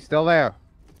still there. He's still there.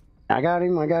 I got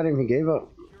him. I got him. He gave up.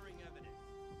 Securing evidence.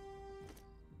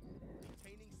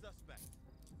 Detaining suspect.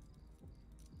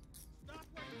 Stop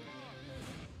where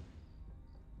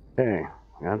you are. Okay,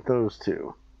 got those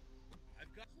two.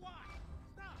 I've got SWAT.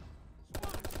 Stop.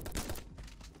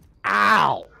 SWAT.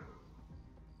 Ow!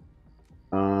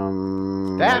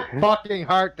 That Okay. fucking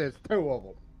hurt. There's two of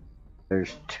them.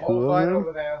 There's two Both of right them.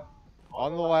 over there.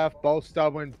 On the left, both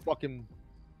stubborn. Fucking.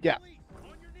 Yeah. Police,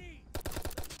 on your knees.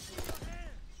 Let me see your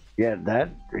hand. Yeah, that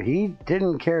he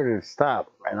didn't care to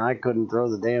stop, and I couldn't throw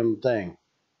the damn thing.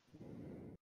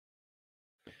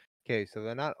 Okay, so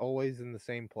they're not always in the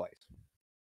same place.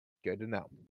 Good to know.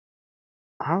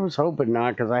 I was hoping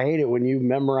not, because I hate it when you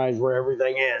memorize where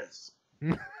everything is.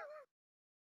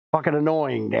 Fucking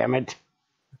annoying, damn it.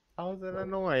 How's it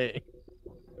annoying?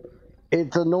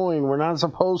 It's annoying. We're not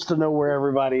supposed to know where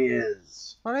everybody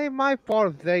is. Well, it ain't my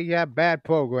fault if they have bad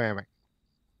programming.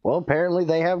 Well, apparently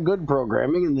they have good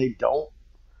programming, and they don't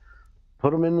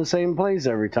put them in the same place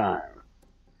every time.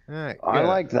 Alright, I good.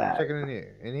 like that. Checking in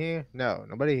here. In here? No,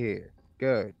 nobody here.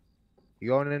 Good. You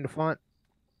going in the front?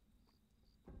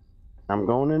 I'm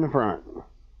going in the front.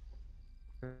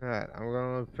 Alright, I'm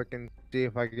gonna freaking see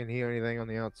if I can hear anything on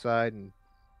the outside and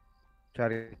try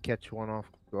to catch one off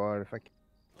guard if I can.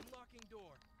 Unlocking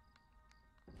door.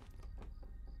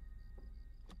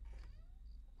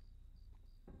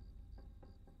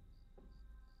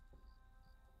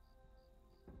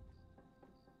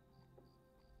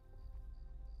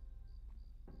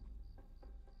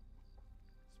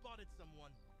 Spotted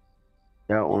someone.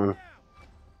 Got one. Down.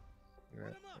 Yeah. Put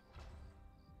him up.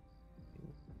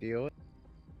 Deal it.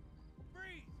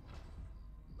 Freeze.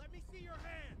 Let me see your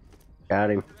hand.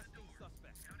 Got him. Arresting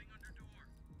suspect. Scouting under door.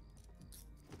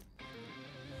 Picking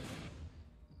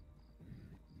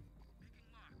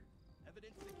lock.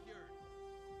 Evidence secured.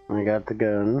 I got the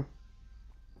gun.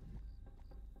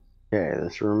 Okay,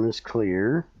 this room is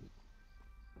clear.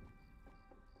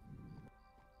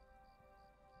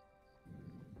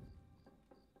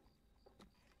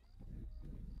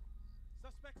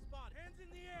 Suspect spot. Hands in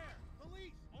the air.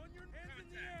 Police, on your hands in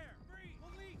the air. Freeze.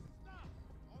 Police, stop.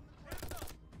 On the hands up.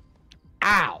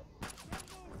 Ow!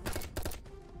 Don't move.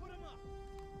 Put him up.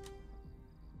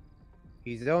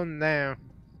 He's on there.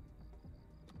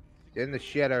 In the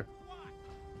shitter. SWAT.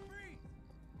 Freeze.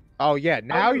 Oh yeah,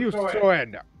 now you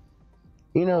surrender.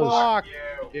 He knows. Fuck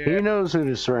He you. knows who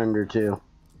to surrender to.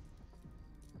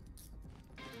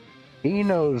 He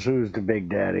knows who's the big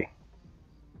daddy.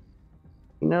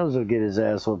 He knows he'll get his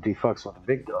ass whooped. He fucks with the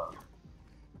big dog.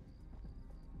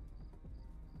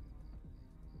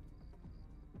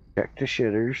 Check the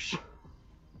shitters.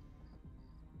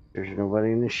 There's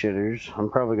nobody in the shitters.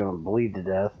 I'm probably gonna bleed to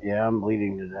death. Yeah, I'm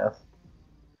bleeding to death.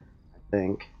 I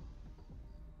think.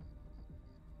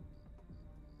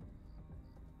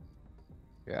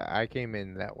 Yeah, I came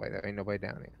in that way. There ain't nobody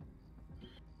down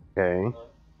here. Okay.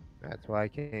 That's why I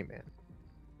came in.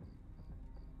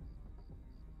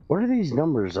 What are these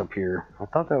numbers up here? I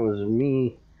thought that was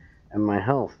me and my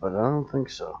health, but I don't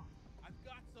think so. I've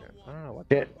got Yeah, someone. I don't know what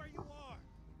Shit. Where you are.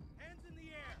 Hands in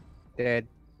the air. dead.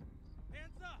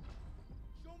 Hands up.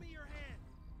 Show me your hands.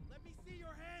 Let me see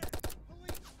your hands.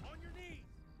 Police, on your knees.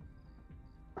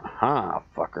 Aha,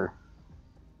 fucker.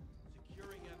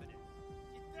 Securing evidence.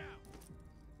 Get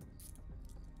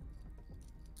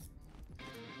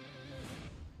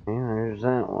down. And there's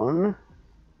that one.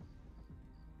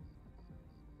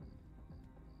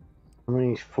 How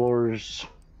many floors?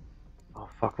 Oh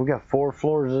fuck, we got 4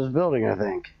 floors of this building, I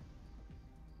think.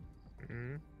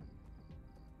 Mm-hmm.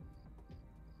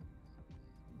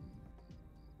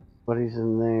 Buddy's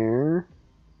in there.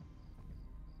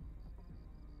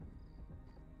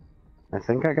 I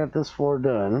think I got this floor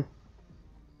done.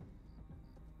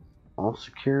 All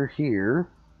secure here.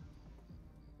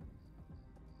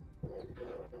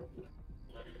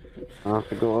 I'll have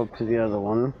to go up to the other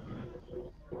one.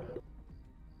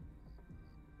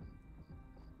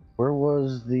 Where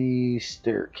was the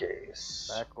staircase?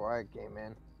 Back where I came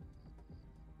in.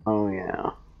 Oh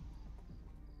yeah.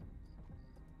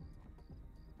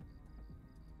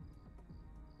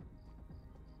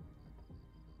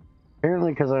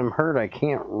 Apparently because I'm hurt I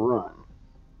can't run.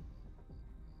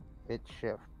 Hit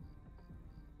shift.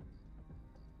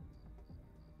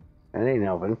 That ain't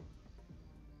helping.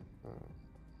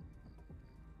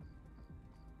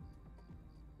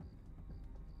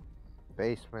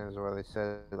 Basement is where they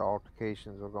said the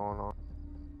altercations were going on.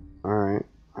 Alright.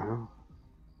 Well,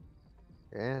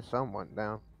 Yeah, some went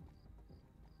down.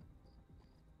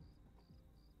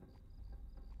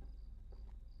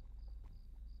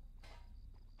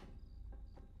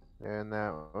 They're in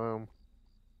that room.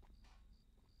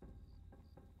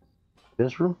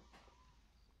 this room?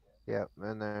 Yep,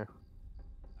 in there.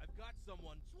 I've got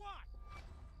someone. SWAT.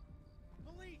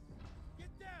 Police,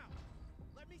 get down.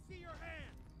 Let me see your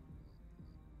hands.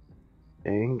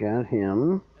 Okay, got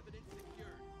him. Evidence secured.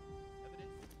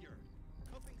 Evidence secured.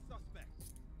 Helping suspect.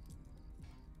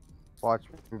 Watch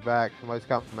me back. Somebody's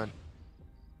coming.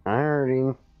 I heard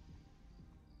him.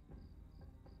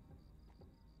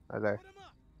 Right there. Put him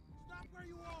up. Stop where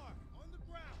you are. On the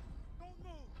ground. Don't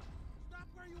move. Stop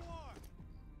where you are.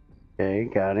 Okay,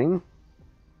 got him.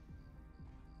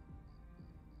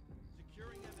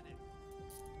 Securing evidence.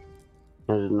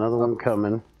 There's another one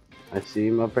coming. I see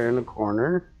him up there in the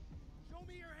corner. Show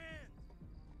me your hands.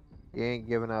 He ain't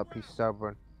giving up. He's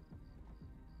stubborn.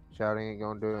 Shouting ain't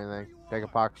gonna do anything. Take a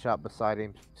pocket shot beside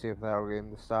him. See if that'll get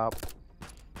him to stop.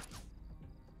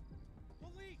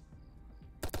 Police.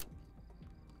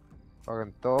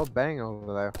 Fucking throw a bang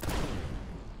over there.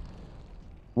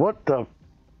 What the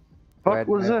fuck Red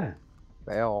was man. that?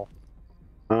 Bail.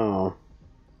 Oh.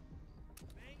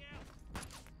 Bang out.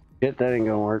 Shit, that ain't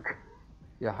gonna work.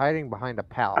 You're hiding behind a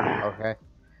pallet, okay?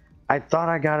 I thought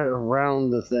I got it around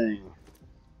the thing.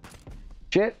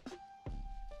 Shit.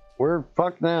 We're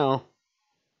fucked now.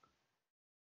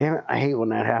 Damn it, I hate when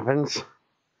that happens.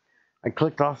 I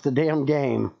clicked off the damn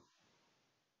game.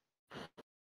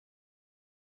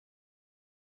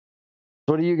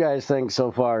 What do you guys think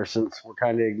so far, since we're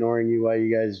kind of ignoring you while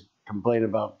you guys complain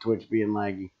about Twitch being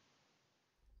laggy?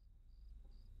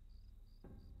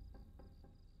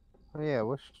 Oh yeah,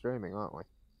 we're streaming, aren't we?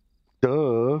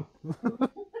 Duh.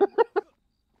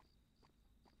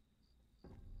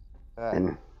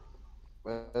 And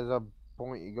There's a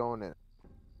point you going in.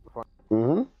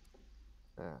 mm-hmm.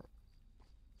 Yeah.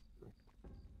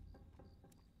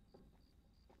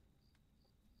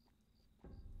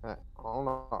 Alright, hold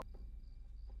on.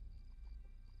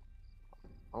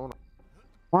 Hold on.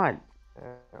 What? Alright.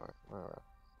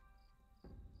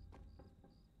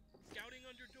 Scouting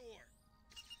under door.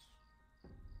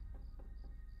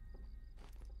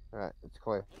 Alright, it's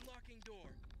clear. Unlocking door.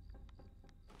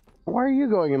 Why are you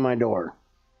going in my door?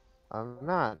 I'm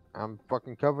not. I'm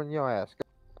fucking covering your ass.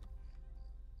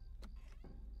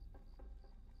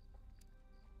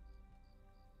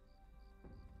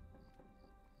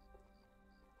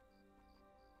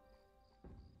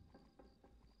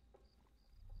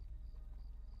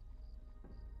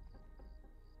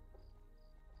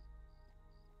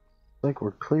 Like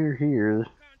we're clear here.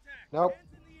 Contact. Nope. Hands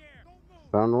in the air. Don't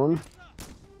move. Found one. Hands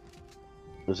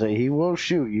up. I say he will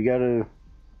shoot. You gotta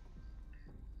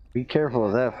be careful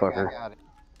of that I fucker. got it.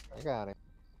 I got it.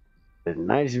 It's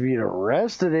nice of you to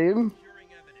arrested him. Securing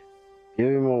evidence. Give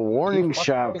him a warning You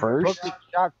shot fucking first. took the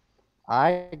shot.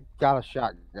 I got a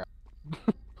shotgun.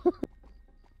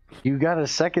 You got a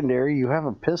secondary. You have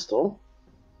a pistol.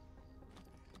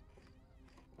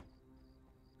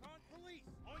 Police,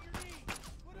 on your knees.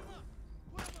 Put him up.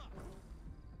 Put him up.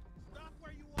 Stop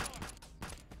where you are.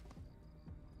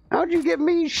 How'd you get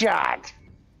me shot?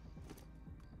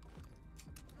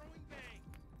 Throwing bang.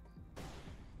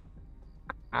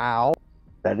 Ow.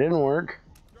 That didn't work.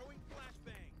 Throwing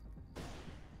flashbang.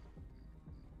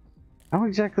 How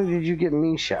exactly did you get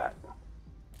me shot?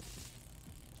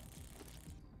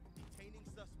 Detaining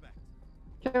suspect.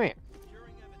 Come here.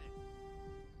 Securing evidence.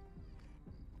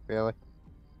 Really?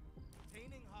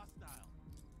 Detaining hostile.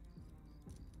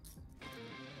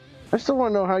 I still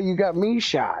want to know how you got me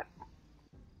shot.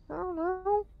 I don't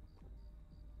know.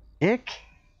 Dick.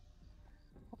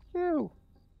 You.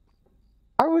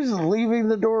 I was leaving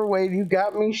the doorway and you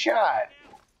got me shot.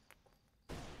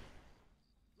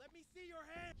 Let me see your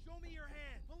hand. Show me your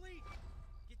hand. Police,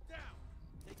 get down.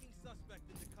 Taking suspect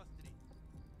into custody.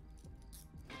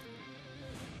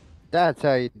 That's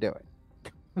how you do it.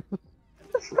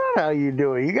 That's not how you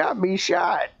do it. You got me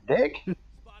shot, Dick.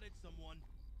 Spotted someone.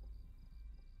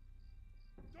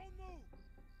 Don't move.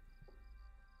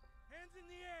 Hands in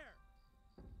the air.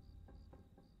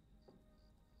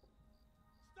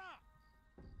 Stop.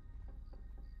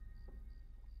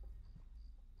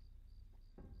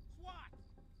 SWAT.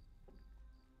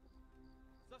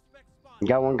 Suspect spotted.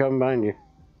 Got one coming behind you.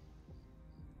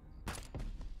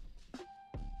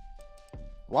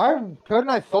 Why couldn't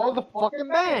I throw the fucking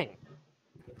bang?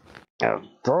 Now,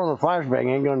 throwing the flashbang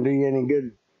ain't gonna do you any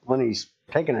good when he's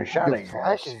taking a shot at you.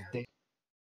 Flashes did.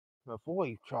 Before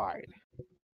you tried.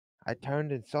 I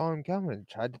turned and saw him coming and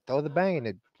tried to throw the bang and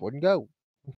it wouldn't go.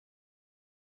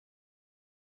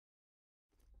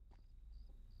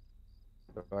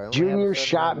 So I only have a Junior certain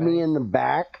shot amount of me bang. in the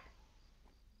back.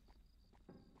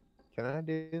 Can I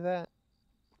do that?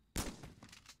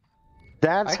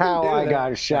 That's I can how do I that.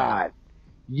 got shot.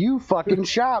 You fucking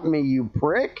shot me, you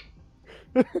prick.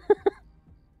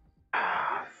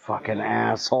 Fucking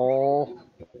asshole.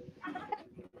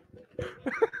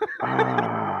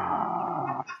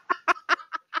 Ah.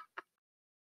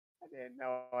 I didn't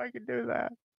know I could do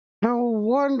that. No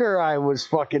wonder I was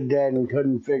fucking dead and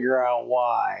couldn't figure out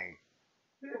why.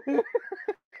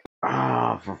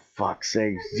 Ah, for fuck's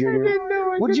sake,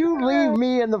 Junior. Would you leave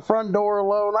me in the front door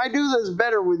alone? I do this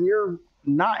better when you're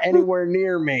not anywhere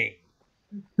near me.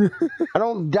 I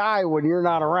don't die when you're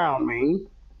not around me.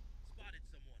 Spotted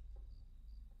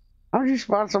someone. How'd you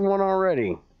spot someone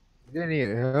already? Didn't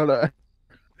either. Hold on.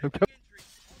 Making entry.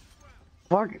 On the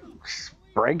ground. Fuck,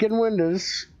 breaking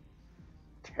windows.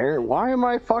 Why am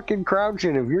I fucking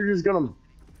crouching if you're just gonna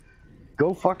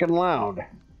go fucking loud?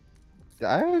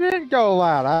 I didn't go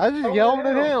loud. I just yelled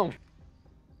at him.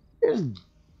 Just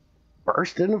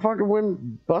burst in the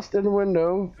fucking bust in the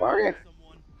window. Fuck it.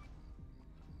 Someone.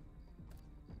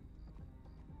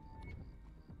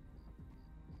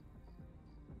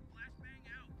 Flashbang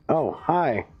out. Oh,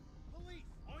 hi. Police,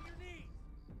 on your knees.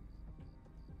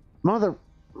 Mother.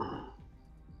 Hands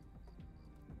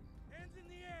in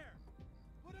the air.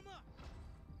 Put him up.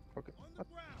 Okay. On the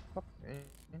ground. Okay.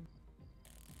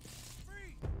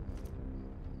 Freeze.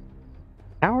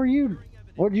 How are you? Securing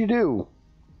evidence. What'd you do?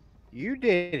 You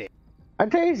did it. I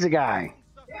tased the guy.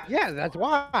 Suspect. Yeah, that's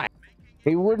why.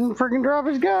 He wouldn't freaking drop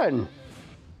his gun.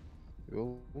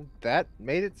 Well, that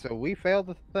made it so we failed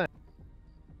the thing.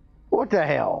 What the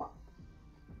hell?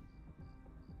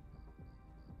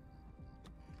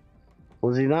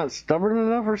 Was he not stubborn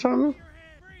enough or something? Your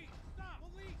hand. Freeze. Stop.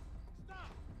 Police.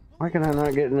 Stop. Why can I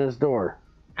not get in this door?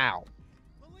 Ow.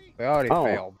 Police. We already Oh.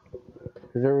 failed.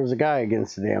 Because there was a guy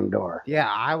against the damn door. Yeah,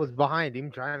 I was behind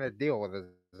him trying to deal with his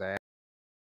ass.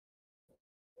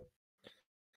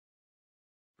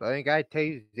 I think I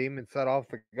tased him and set off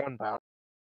the gunpowder.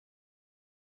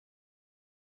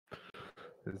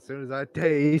 As soon as I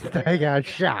tased, I got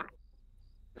shot.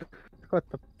 What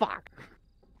the fuck?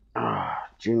 Ah,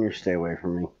 Junior, stay away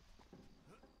from me.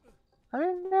 I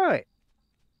didn't do it.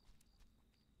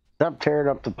 Stop tearing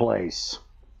up the place.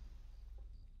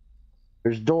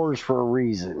 There's doors for a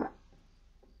reason.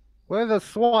 We're the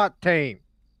SWAT team.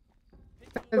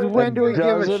 Since when do we give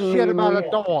a doesn't shit mean about we-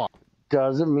 a door?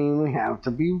 Doesn't mean we have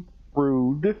to be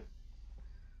rude.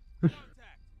 Contact.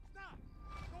 Stop.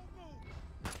 Don't move.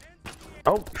 Hands in the air.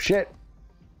 Oh, shit.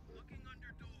 Looking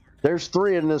under doors. There's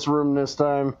 3 in this room this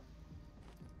time.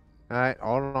 Alright,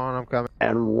 hold on, I'm coming.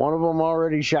 And one of them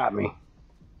already shot me.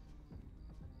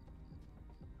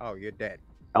 Oh, you're dead.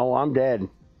 Oh, I'm dead.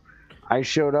 I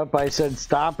showed up, I said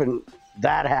stop, and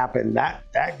that happened. That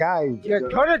guy. You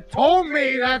could have told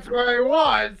me that's where he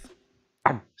was.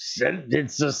 I said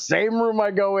it's the same room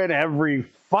I go in every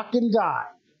fucking time.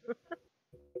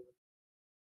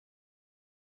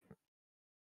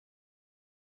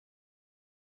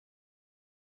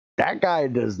 That guy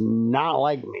does not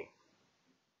like me.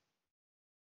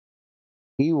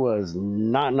 He was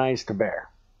not nice to Bear.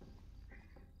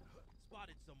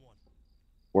 Spotted someone.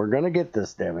 We're gonna get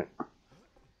this, damn it.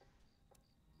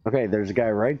 Okay, there's a guy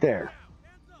right there.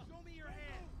 Hands up. Show me your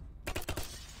hand.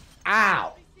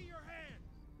 Ow! Let me see your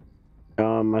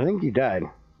hand. I think he died.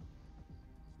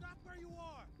 Stop where you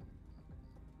are.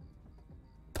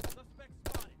 Suspect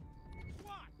spotted.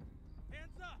 SWAT.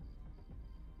 Hands up.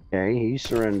 Okay, he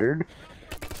surrendered.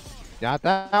 Not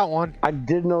that one. I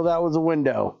didn't know that was a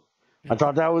window. I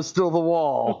thought that was still the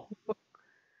wall.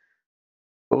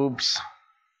 Oops.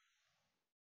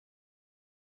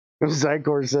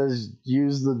 Zycor says,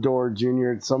 use the door,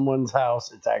 Junior. It's someone's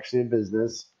house. It's actually a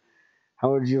business.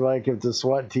 How would you like if the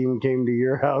SWAT team came to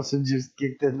your house and just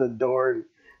kicked in the door and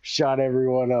shot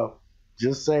everyone up?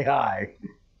 Just say hi.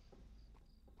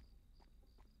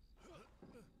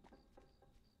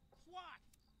 SWAT.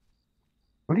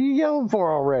 What are you yelling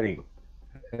for already?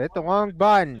 Hit the wrong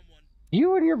button.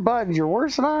 You and your buttons, you're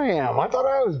worse than I am. I thought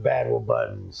I was bad with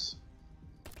buttons.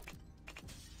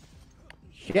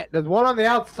 Shit, there's one on the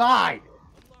outside.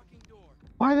 Unlocking door.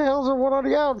 Why the hell is there one on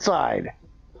the outside?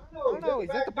 I don't know, he's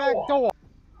at the back door.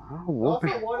 Oh, whoop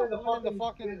it. One in the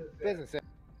fucking business.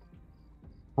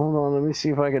 Hold on, let me see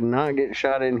if I can not get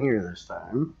shot in here this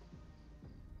time.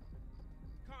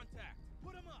 Contact.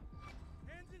 Put him up.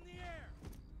 Hands in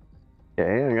the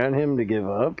air. Okay, I got him to give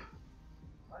up.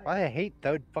 I hate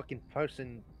third fucking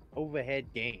person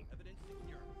overhead game. Evidence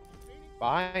secure. Maintaining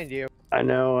Behind you. I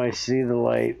know, I see the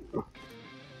light.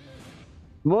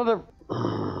 Mother...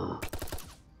 freeze.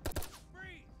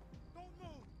 Don't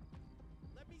move.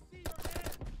 Let me see your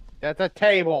hand. That's a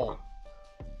table.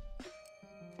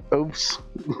 Oops.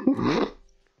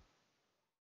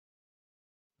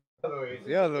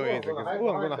 The other Louisa goes, ooh,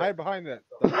 I'm gonna hide behind that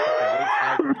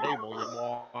fucking table, you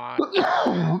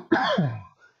moron.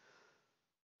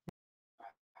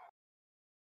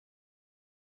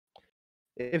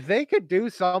 If they could do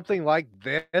something like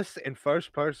this in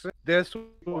first person, this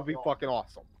would be fucking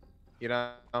awesome. You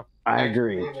know? I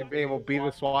agree. Should be able to beat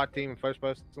the SWAT team in first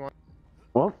person.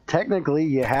 Well, technically,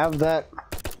 you have that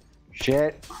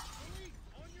shit. Police,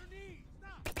 on your knees.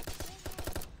 Stop. Don't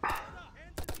move. Stop.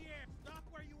 Hands in the air. Stop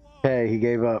where you are. Okay, he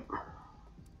gave up.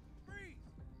 Freeze.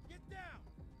 Get down.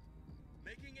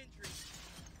 Making entry.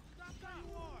 Stop where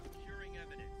you are. Securing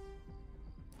evidence.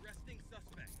 Arresting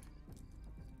suspect.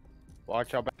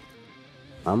 Watch out back.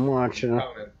 I'm watching.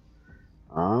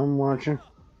 I'm watching.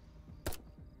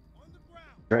 On the ground.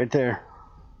 Right there.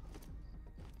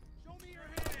 Show me your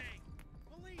hand.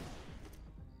 Police.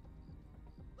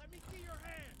 Let me see your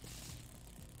hand.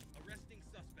 Arresting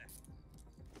suspect.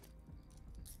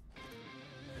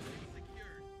 Evidence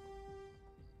secured.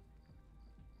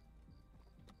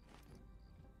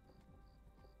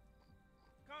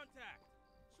 Contact.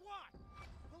 SWAT.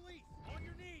 Police. On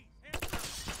your knees. Hands up.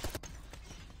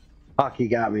 Fuck, he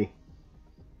got me.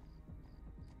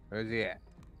 Where's he at?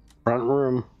 Front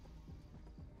room.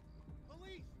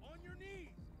 Police. On your knees.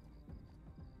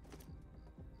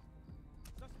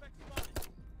 Suspect spotted.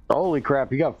 Holy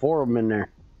crap, you got 4 of them in there.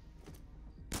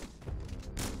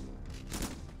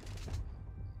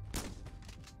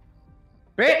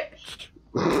 Bitch!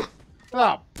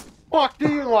 The fuck do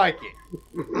you like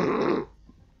it?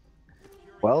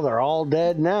 Well, they're all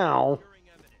dead now. Securing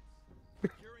evidence.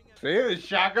 Securing evidence. See, the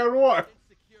shotgun worked.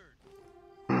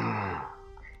 Secured.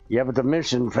 Yeah, but the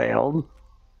mission failed.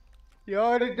 You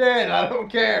already did, I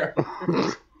don't care.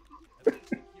 Evidence secure.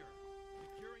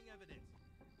 Securing evidence.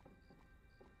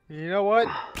 You know what?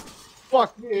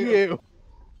 Fuck you.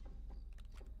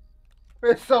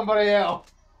 It's somebody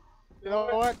else. You know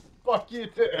what? Fuck you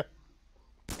too.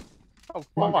 Oh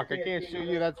fuck, I can't shoot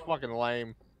you, that's fucking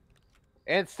lame.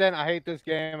 Instant, I hate this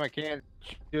game, I can't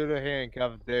shoot a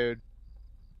handcuff, dude.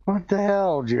 What the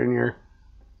hell, Junior?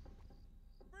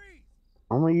 Freeze.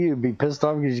 Only you'd be pissed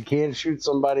off because you can't shoot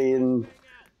somebody in Hang out.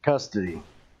 custody.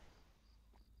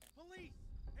 Police.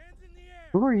 Hands in the air.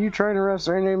 Who are you trying to arrest?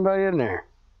 There ain't anybody in there.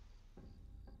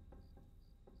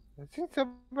 I seen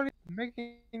somebody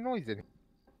making noise in here.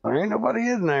 There ain't nobody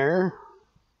in there.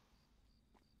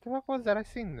 What was that I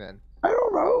seen then? I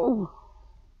don't know.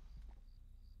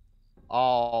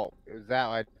 Oh, it was that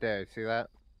right there, see that?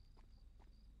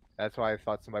 That's why I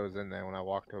thought somebody was in there. When I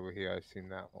walked over here, I seen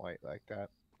that light like that.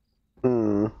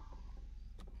 Hmm.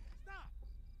 Stop.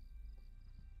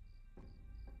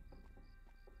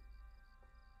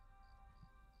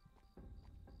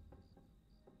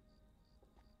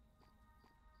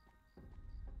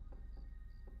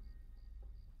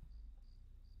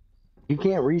 You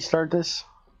can't restart this?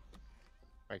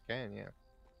 I can, yeah.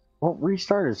 Well,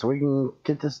 restart it so we can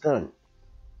get this done.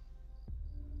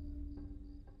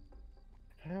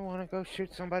 I want to go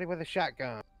shoot somebody with a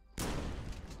shotgun.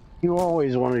 You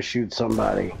always want to shoot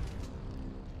somebody.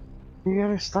 You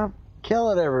gotta stop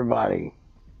killing everybody.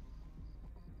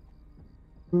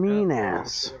 Mean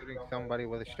ass. Shooting somebody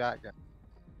with a shotgun.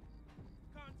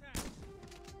 Contact.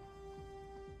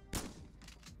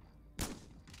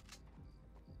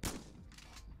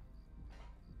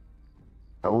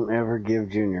 Don't ever give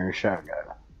Junior a shotgun.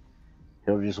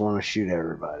 He'll just want to shoot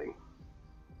everybody.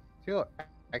 See, look,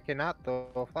 I cannot throw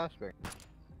a flashbang.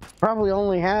 Probably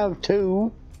only have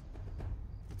 2.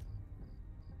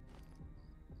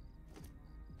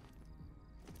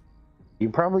 You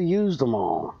probably used them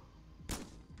all.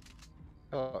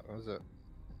 Oh, what was it?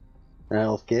 An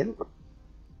health kit. At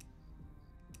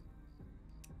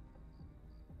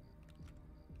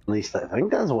least I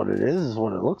think that's what it is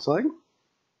what it looks like.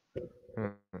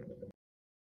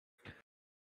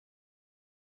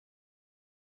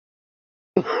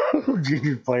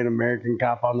 Junior's playing American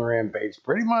Cop on the Rampage.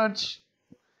 Pretty much.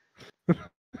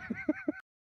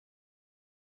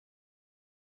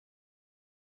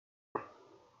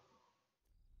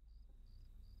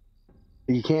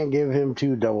 You can't give him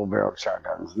 2 double-barreled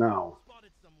shotguns. No.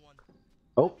 Spotted someone.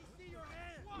 Oh, See your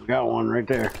hand. got one right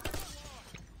there.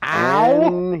 Ow!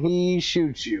 And he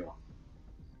shoots you.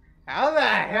 How the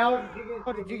hell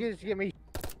did you just get me?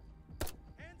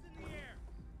 Hands in the air.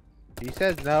 He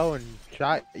said no and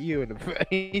shot you in the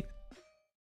face.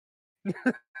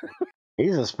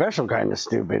 He's a special kind of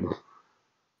stupid.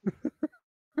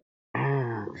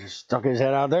 Just stuck his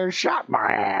head out there and shot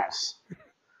my ass.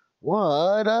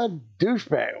 What a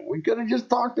douchebag. We could have just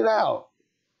talked it out.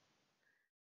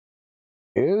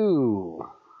 Ooh.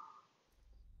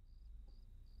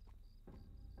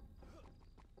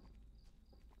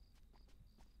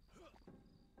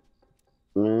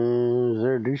 Is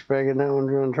there a douchebag in that one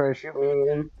going to try to shoot me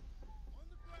again?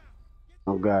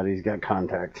 Oh god, he's got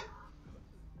contact.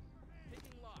 Taking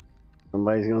lock.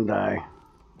 Somebody's going to die.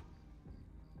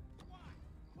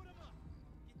 Put him up.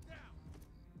 Get down.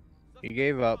 He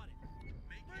gave up.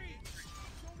 Freeze.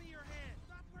 Show me your hand.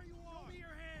 Stop where you are. Show me your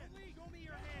hand. Please, show me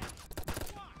your hand.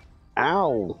 Squad.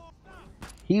 Ow.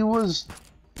 Stop. He was,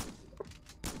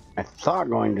 I thought,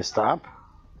 going to stop.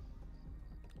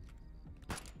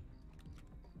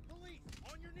 Police,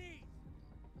 on your knees.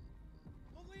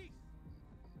 Police.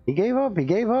 He gave up. He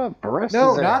gave up. Arrest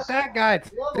No, his not ass. that guy. It's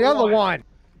the other one.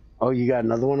 Oh, you got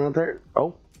another one out there?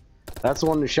 Oh, that's the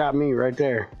one that shot me right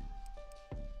there.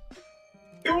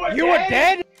 You were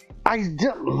dead?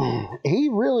 He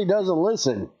really doesn't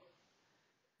listen.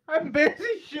 I'm busy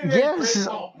shooting. Yes,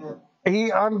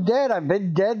 I'm dead. I've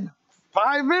been dead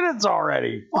 5 minutes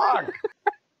already. Fuck.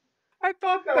 I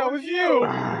thought that was you.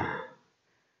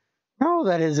 No,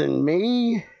 that isn't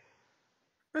me.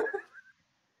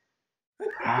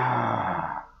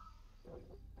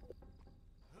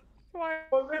 Why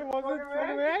it wasn't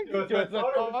reacting to us? I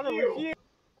thought it was you.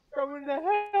 Coming to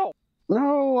help.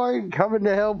 No, I ain't coming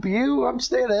to help you. I'm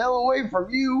staying the hell away from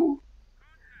you.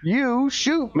 You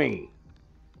shoot me.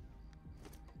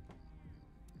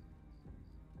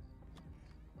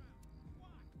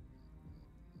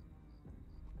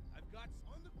 I've got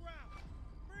on the ground.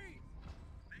 Freeze.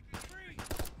 Make it freeze.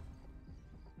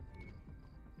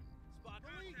 Spot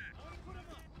police. Put him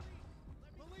up.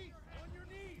 Police, on your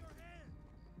knees.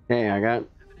 Hey, I got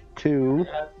 2.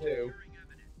 Two.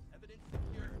 Evidence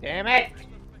secured. Damn it!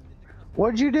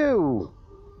 What'd you do?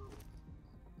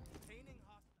 Obtaining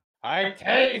hostile. I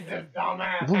tased him,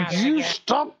 dumbass. Would you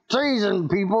stop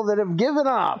tasing people that have given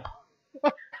up?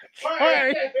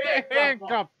 Hey,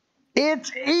 handcuff. It's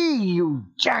E, you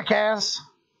jackass.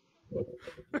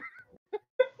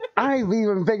 I've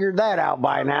even figured that out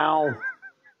by now.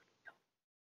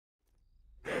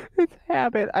 It's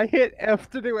habit. I hit F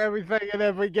to do everything in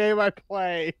every game I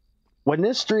play. When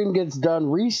this stream gets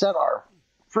done, reset our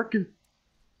frickin'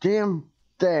 damn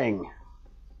thing.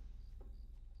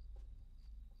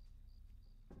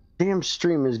 Damn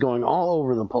stream is going all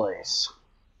over the place.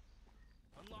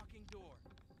 Unlocking door.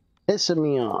 Pissing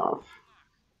me off.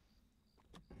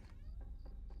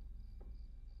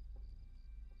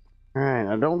 Alright,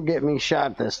 now don't get me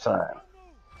shot this time.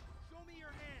 Show me your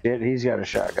hand. Shit, he's got a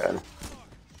shotgun.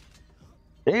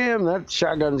 Damn, that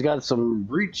shotgun's got some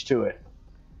reach to it.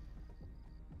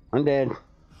 I'm dead.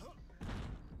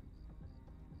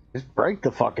 Just break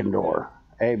the fucking door.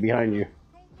 Hey, behind you.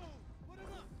 Don't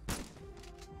move.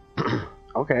 Put him up.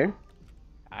 Okay.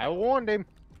 I warned him.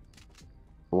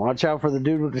 Watch out for the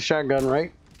dude with the shotgun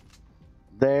right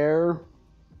there.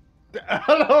 I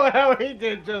don't know how he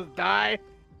did just die.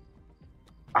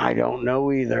 I don't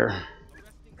know either.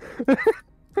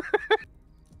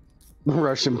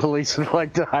 Russian police would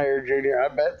like to hire Junior. I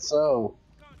bet so.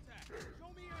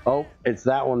 Oh, it's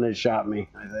that one that shot me,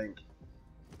 I think.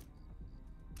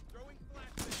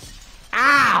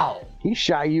 Ow! He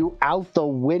shot you out the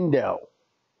window.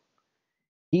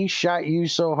 He shot you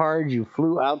so hard you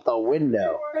flew out the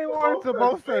window. They weren't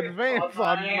supposed to advance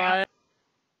on my...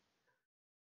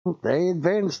 They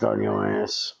advanced on your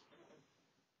ass.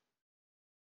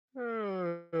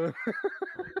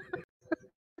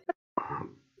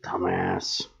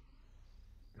 Dumbass.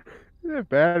 Is it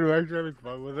bad? We're actually having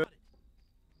fun with it.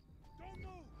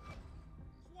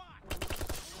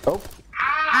 Oh.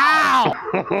 Ow!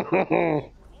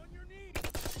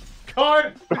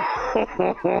 Cut!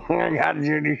 I got a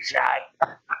Junior shot.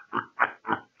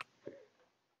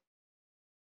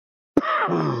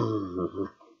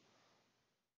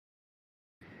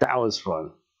 That was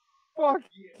fun. Fuck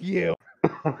you.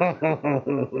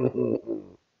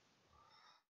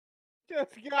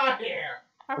 Just got here.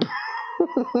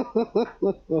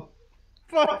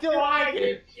 Fuck do I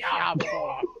get shot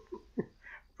for?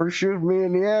 For shooting me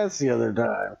in the ass the other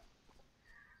time.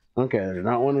 Okay, there's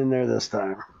not one in there this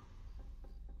time.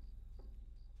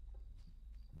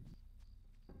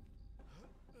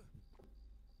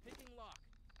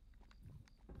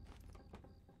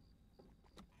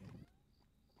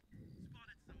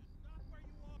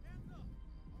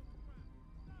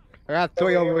 I got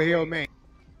three over here with me.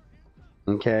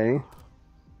 Okay.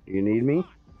 You need me?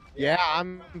 Yeah,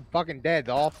 I'm fucking dead.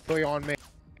 All three on me.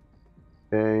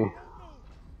 Okay.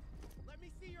 Let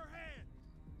me see your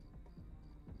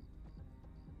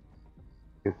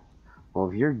hand. Well,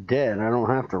 if you're dead, I don't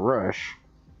have to rush.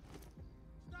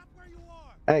 Stop where you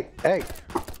are. Hey, hey.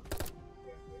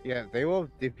 Yeah, they will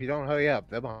if you don't hurry up.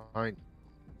 They're behind.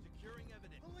 Securing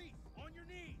evidence. Police, on your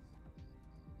knees.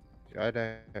 Right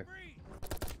there. Freeze.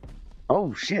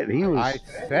 Oh shit, he was. I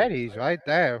said he's right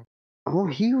there. Oh,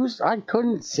 he was. I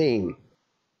couldn't see.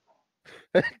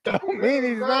 Don't mean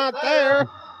he's not there.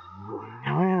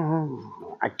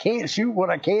 Well, I can't shoot what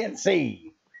I can't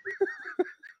see.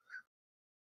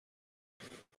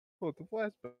 What the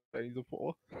flashbangs are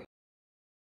for?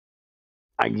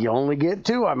 You only get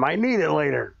two. I might need it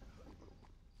later.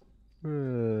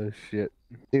 Shit.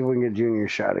 See if we can get Junior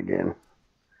shot again.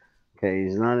 Okay,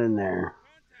 he's not in there.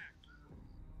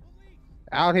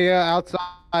 Out here,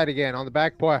 outside again, on the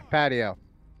back patio.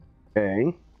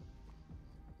 Okay.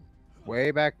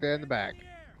 Way back there in the back.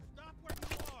 Stop where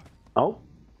you are. Oh.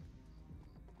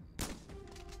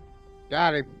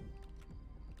 Got him.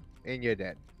 And you're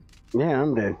dead. Yeah,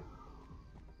 I'm dead.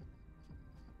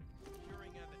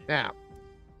 Securing evidence. Now,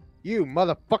 you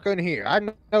motherfucker in here. I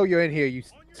know you're in here, you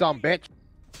son of a bitch.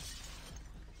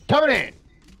 Coming in.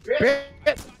 Bitch.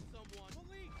 Got someone.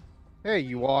 Police, There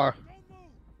you are. don't move.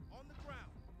 On the ground.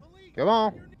 Police, Come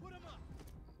on. put 'em up.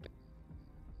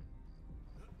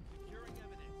 Securing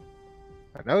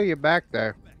evidence. I know you're back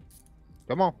there.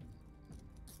 Come on.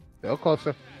 A little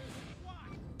closer.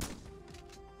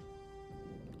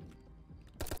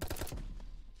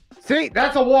 See,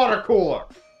 that's a water cooler.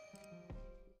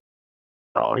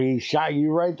 Oh, he shot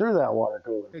you right through that water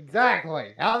cooler.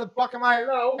 Exactly. How the fuck am I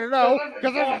know? No,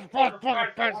 because this is fucking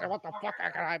person. What the fuck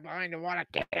can I behind the water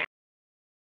cooler?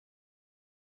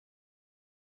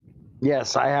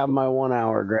 Yes, I have my 1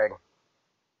 hour, Greg.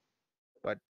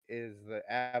 But is the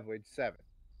average 7?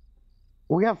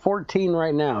 We got 14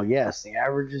 right now. Yes, the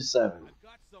average is 7.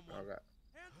 Got someone. Okay.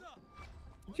 Hands up.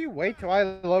 Did you wait till I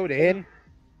load in?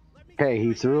 Let me Okay,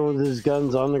 he threw his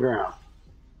guns on the ground.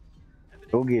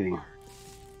 Go get him.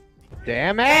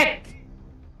 Damn it!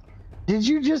 Did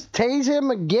you just tase him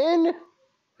again?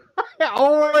 I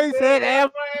always hit him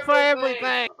for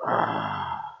everything.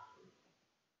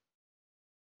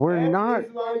 We're not.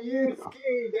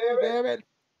 Damn it.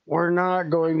 We're not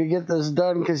going to get this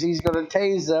done because he's going to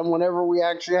tase them whenever we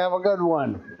actually have a good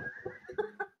one.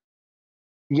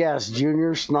 Yes,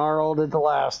 Junior snarled at the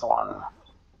last one.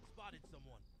 spotted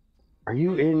someone. Are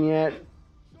you in yet?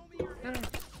 Show me your hand.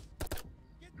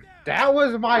 Get down. That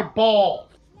was my ball.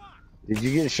 Did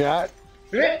you get shot?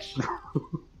 Bitch!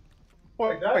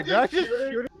 What, did I just shoot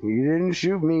him? You didn't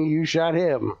shoot me, you shot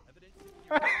him.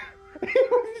 He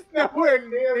was nowhere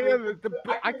near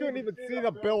I couldn't even see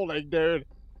the building, dude.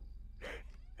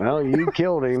 Well, you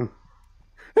killed him.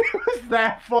 It was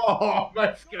that far off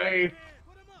my screen.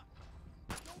 Put 'em up.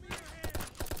 Show me your hand.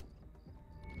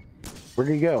 Where'd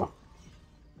he go?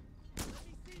 Let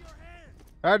me see your hand.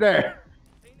 Right there.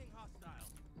 Containing hostile.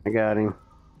 I got him.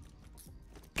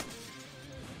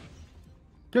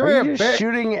 Come Are here, you just bitch.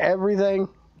 shooting everything?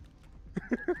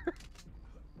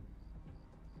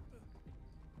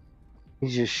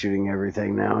 He's just shooting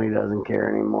everything now. He doesn't care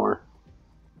anymore.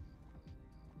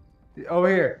 Over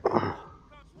here.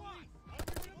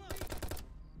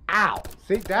 Ow!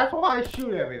 See, that's why I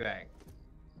shoot everything.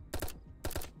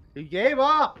 He gave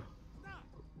up.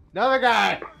 Another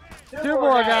guy. Two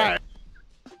more guys.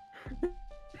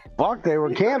 Fuck, they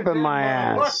were camping my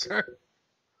ass.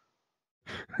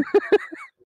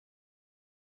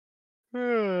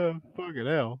 Fucking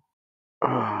hell.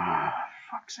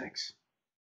 Fuck's sakes.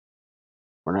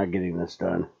 We're not getting this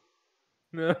done.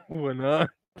 No, we're not.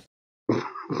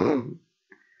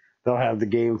 They'll have the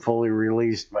game fully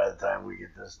released by the time we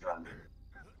get this done.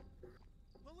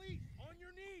 Police, on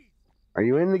your knees. Are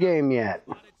you in the game yet?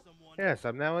 Yes,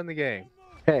 I'm now in the game.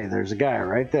 Hey, there's a guy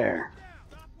right there.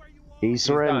 Stop where you are. He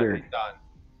surrendered. He's done.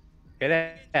 Hit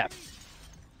F.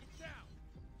 Get down.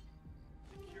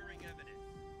 Securing evidence.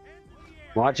 Hands in the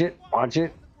air. Watch it. Watch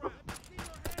it. On the ground. See your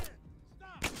hands.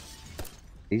 Stop.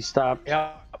 He stopped.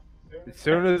 Yeah. As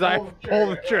soon as I pull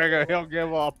the trigger, he'll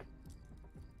give up.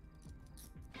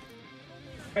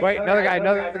 Wait, another guy,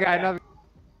 another guy, another.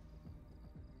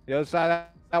 The other side of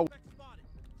that. Suspect spotted.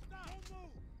 Stop. Don't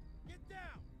move. Get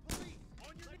down. Police,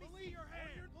 on your knees. See your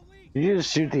hands. Police. Did you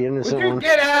just shoot the innocent Would you one?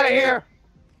 get out of here?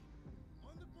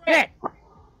 On the ground. Hey!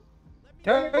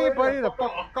 Tell your buddy to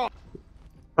fuck off.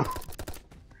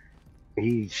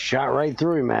 He shot right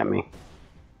through him at me.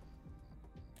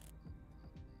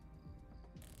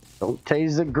 Don't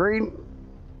tase the green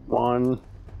one.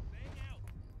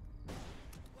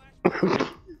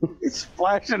 He's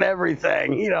flashing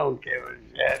everything. He don't give a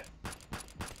shit.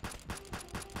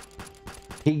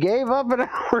 He gave up an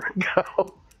hour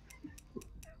ago.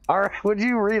 Alright, would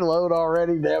you reload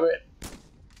already, damn it?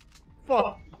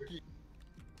 Fuck.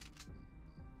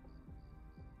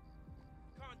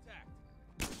 Contact.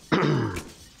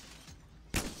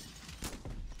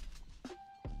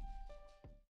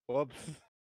 Whoops.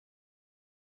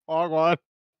 Wrong one.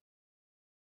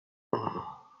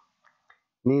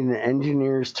 Need an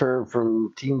engineer's turret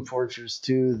from Team Fortress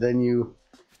 2, then you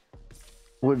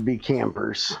would be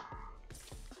campers.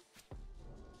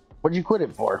 What'd you quit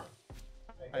it for?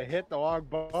 I hit the wrong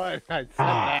button. I said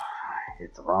that.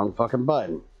 Hit the wrong fucking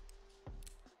button.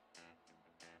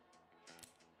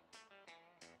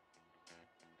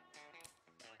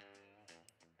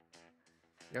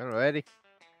 You ready?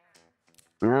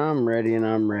 I'm ready and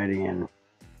I'm ready and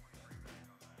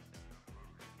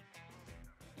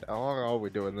How long are we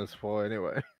doing this for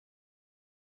anyway?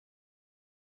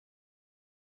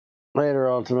 later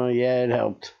Ultima, yeah, it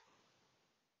helped.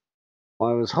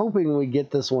 Well, I was hoping we'd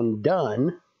get this one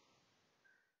done,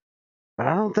 but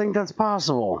I don't think that's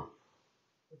possible.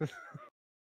 Stop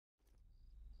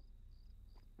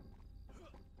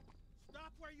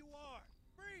where you are.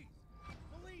 Freeze.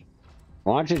 Police.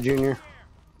 Watch it, Junior.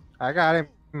 I got him.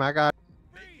 I got him.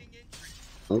 Making entry.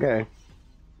 Okay.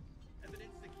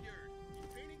 Evidence secured.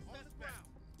 Retaining suspect.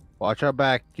 Watch our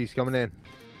back. He's coming in.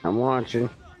 I'm watching.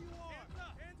 Stop where you are. Hands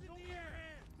up. Hands in the air.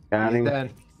 Hands. Got He's him. dead.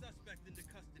 Taking suspect into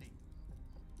custody.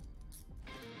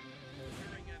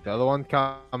 Securing evidence. The other one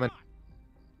coming.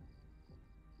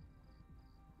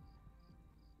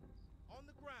 On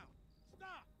the ground.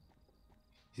 Stop.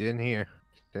 He's in here.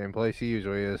 Same place he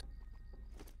usually is.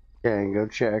 Okay, go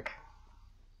check.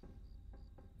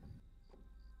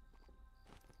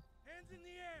 Hands in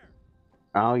the air.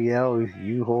 I'll yell,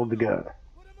 you hold the gun.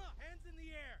 Put him up. Hands in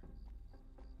the air.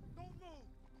 Don't move.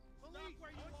 Police. Stop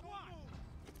where you are. Don't move.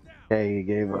 Get down. Okay, he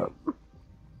gave up.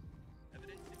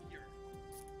 Evidence secured.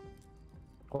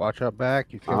 Watch our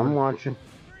back. He's I'm coming. watching.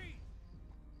 Freeze.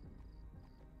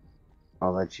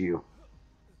 I'll let you.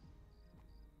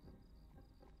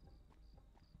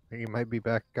 He might be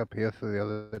back up here through the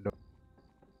other door.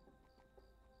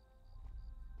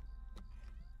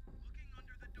 Looking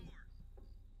under the door.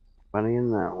 Money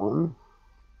in that one.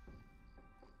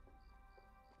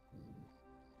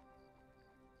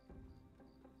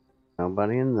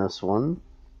 Nobody in this one.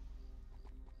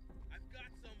 I've got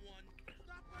someone.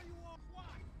 Stop where you are.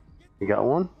 SWAT. Get You got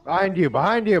one? Behind you!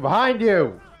 Behind you! Behind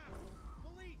you!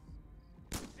 police.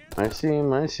 I see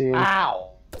him, I see him. Ow!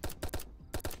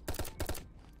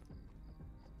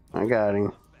 I got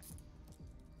him.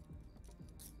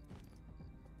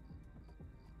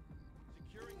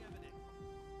 Securing evidence.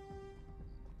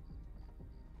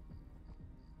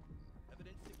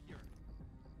 Evidence secured.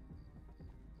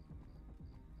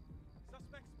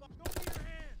 Suspect spot. Show me your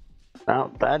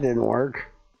hands. Oh, that didn't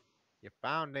work. You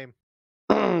found him.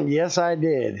 Yes, I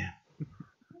did.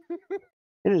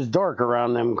 It is dark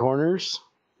around them corners.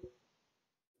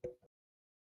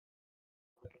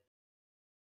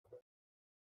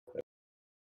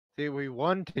 See, we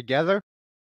won together.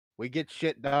 We get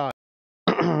shit done.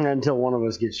 Until one of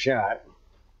us gets shot.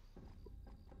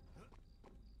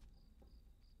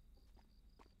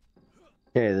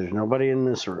 Okay, there's nobody in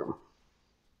this room.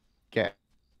 Okay.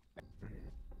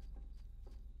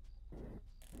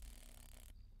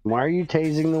 Why are you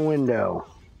tasing the window?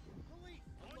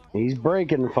 He's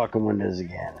breaking the fucking windows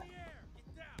again.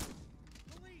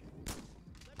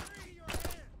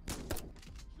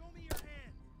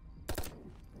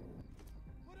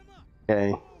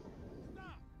 Okay.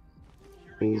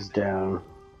 He's down.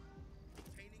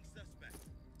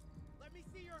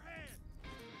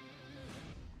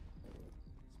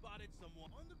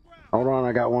 Hold on,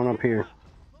 I got one up here.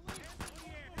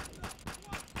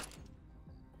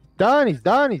 Done, he's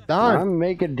done, he's done. I'm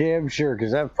making damn sure,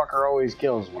 because that fucker always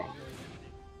kills me.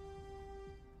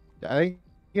 I think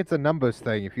it's a numbers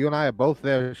thing. If you and I are both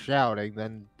there shouting,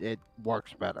 then it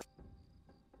works better.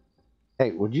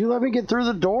 Hey, would you let me get through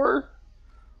the door?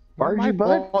 Not Bargy my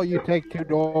butt? fault you take 2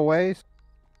 doorways.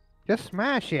 Just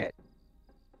smash it.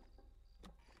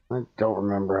 I don't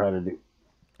remember how to do.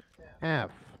 F.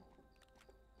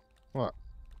 What?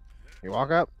 You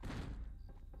walk up?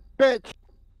 Bitch!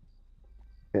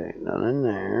 Okay, none in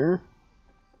there.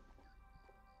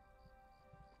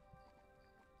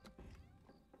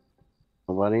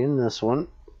 Nobody in this one.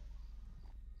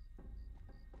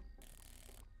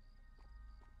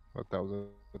 What that was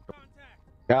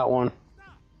Got one.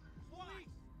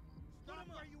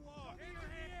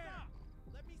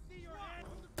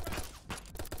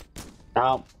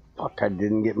 Oh, fuck, I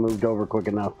didn't get moved over quick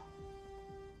enough.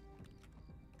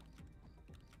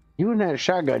 You and that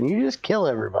shotgun, you just kill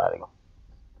everybody.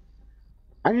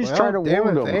 I just try to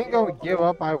wound them. If they ain't gonna give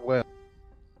up, I will.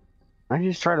 I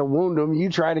just try to wound them, you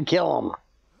try to kill them.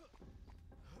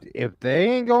 If they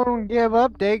ain't gonna give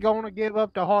up, they gonna give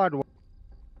up the hard way.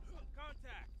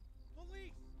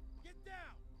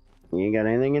 He ain't got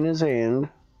anything in his hand.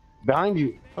 Behind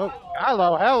you. Oh,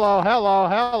 hello, hello, hello,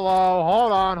 hello.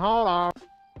 Hold on, hold on.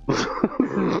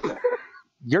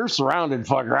 You're surrounded,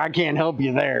 fucker. I can't help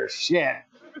you there. Shit.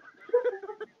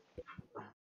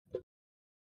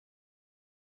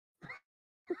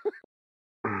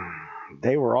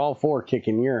 They were all for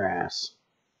kicking your ass.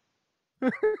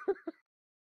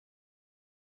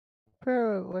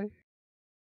 Apparently.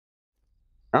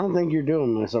 I don't think you're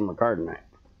doing my summer card tonight.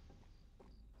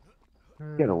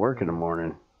 You gotta work in the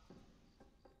morning.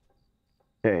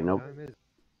 Okay, nope.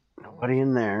 Nobody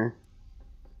in there.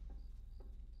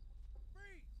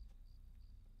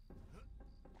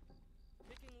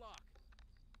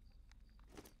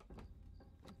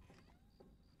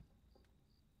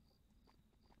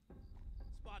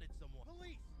 Spotted someone.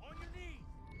 Police, on your knees.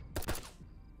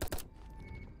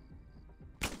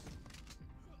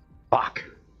 Fuck.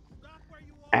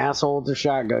 Asshole with the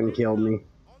shotgun killed me.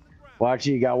 Watch,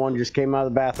 you got one just came out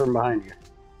of the bathroom behind you.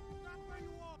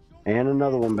 And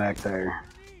another one back there.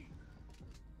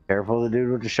 Careful of the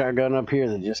dude with the shotgun up here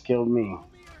that just killed me.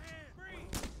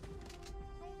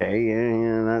 Okay,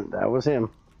 yeah, that was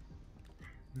him.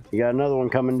 You got another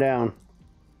one coming down.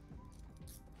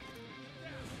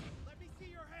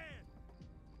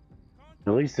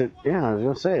 At least it, yeah, I was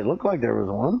gonna say, it looked like there was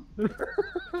one.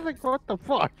 Like, what the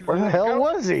fuck? Where the hell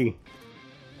was he?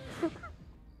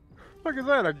 Look at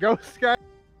that, a ghost guy?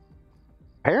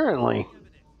 Apparently.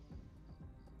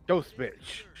 Ghost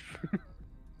bitch.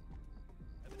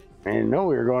 I didn't know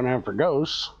we were going after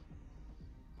ghosts.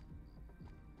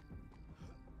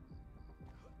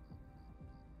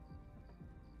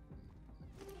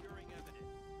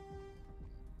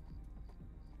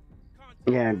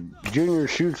 Yeah, Junior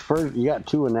shoots first. You got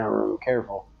 2 in that room.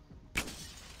 Careful. You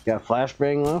got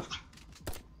flashbang left?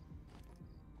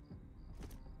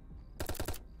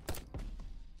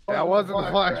 That wasn't a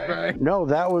flashbang. No,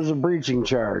 that was a breaching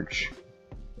charge.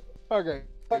 Okay,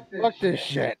 fuck this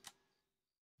shit.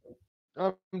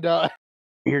 I'm done.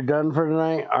 You're done for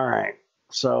tonight? Alright.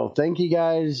 So, thank you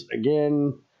guys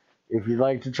again. If you'd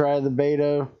like to try the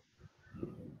beta,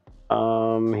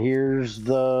 here's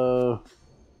the...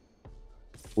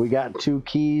 We got 2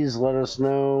 keys. Let us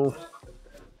know.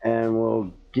 And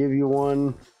we'll give you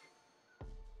one.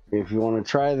 If you want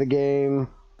to try the game,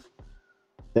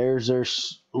 there's their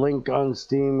link on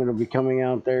Steam. It'll be coming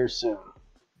out there soon.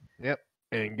 Yep.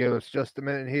 And give us just a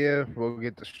minute here. We'll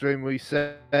get the stream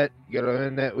reset, get our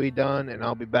internet redone, and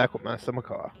I'll be back with my summer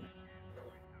car.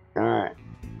 Alright.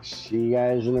 See you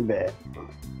guys in a bit.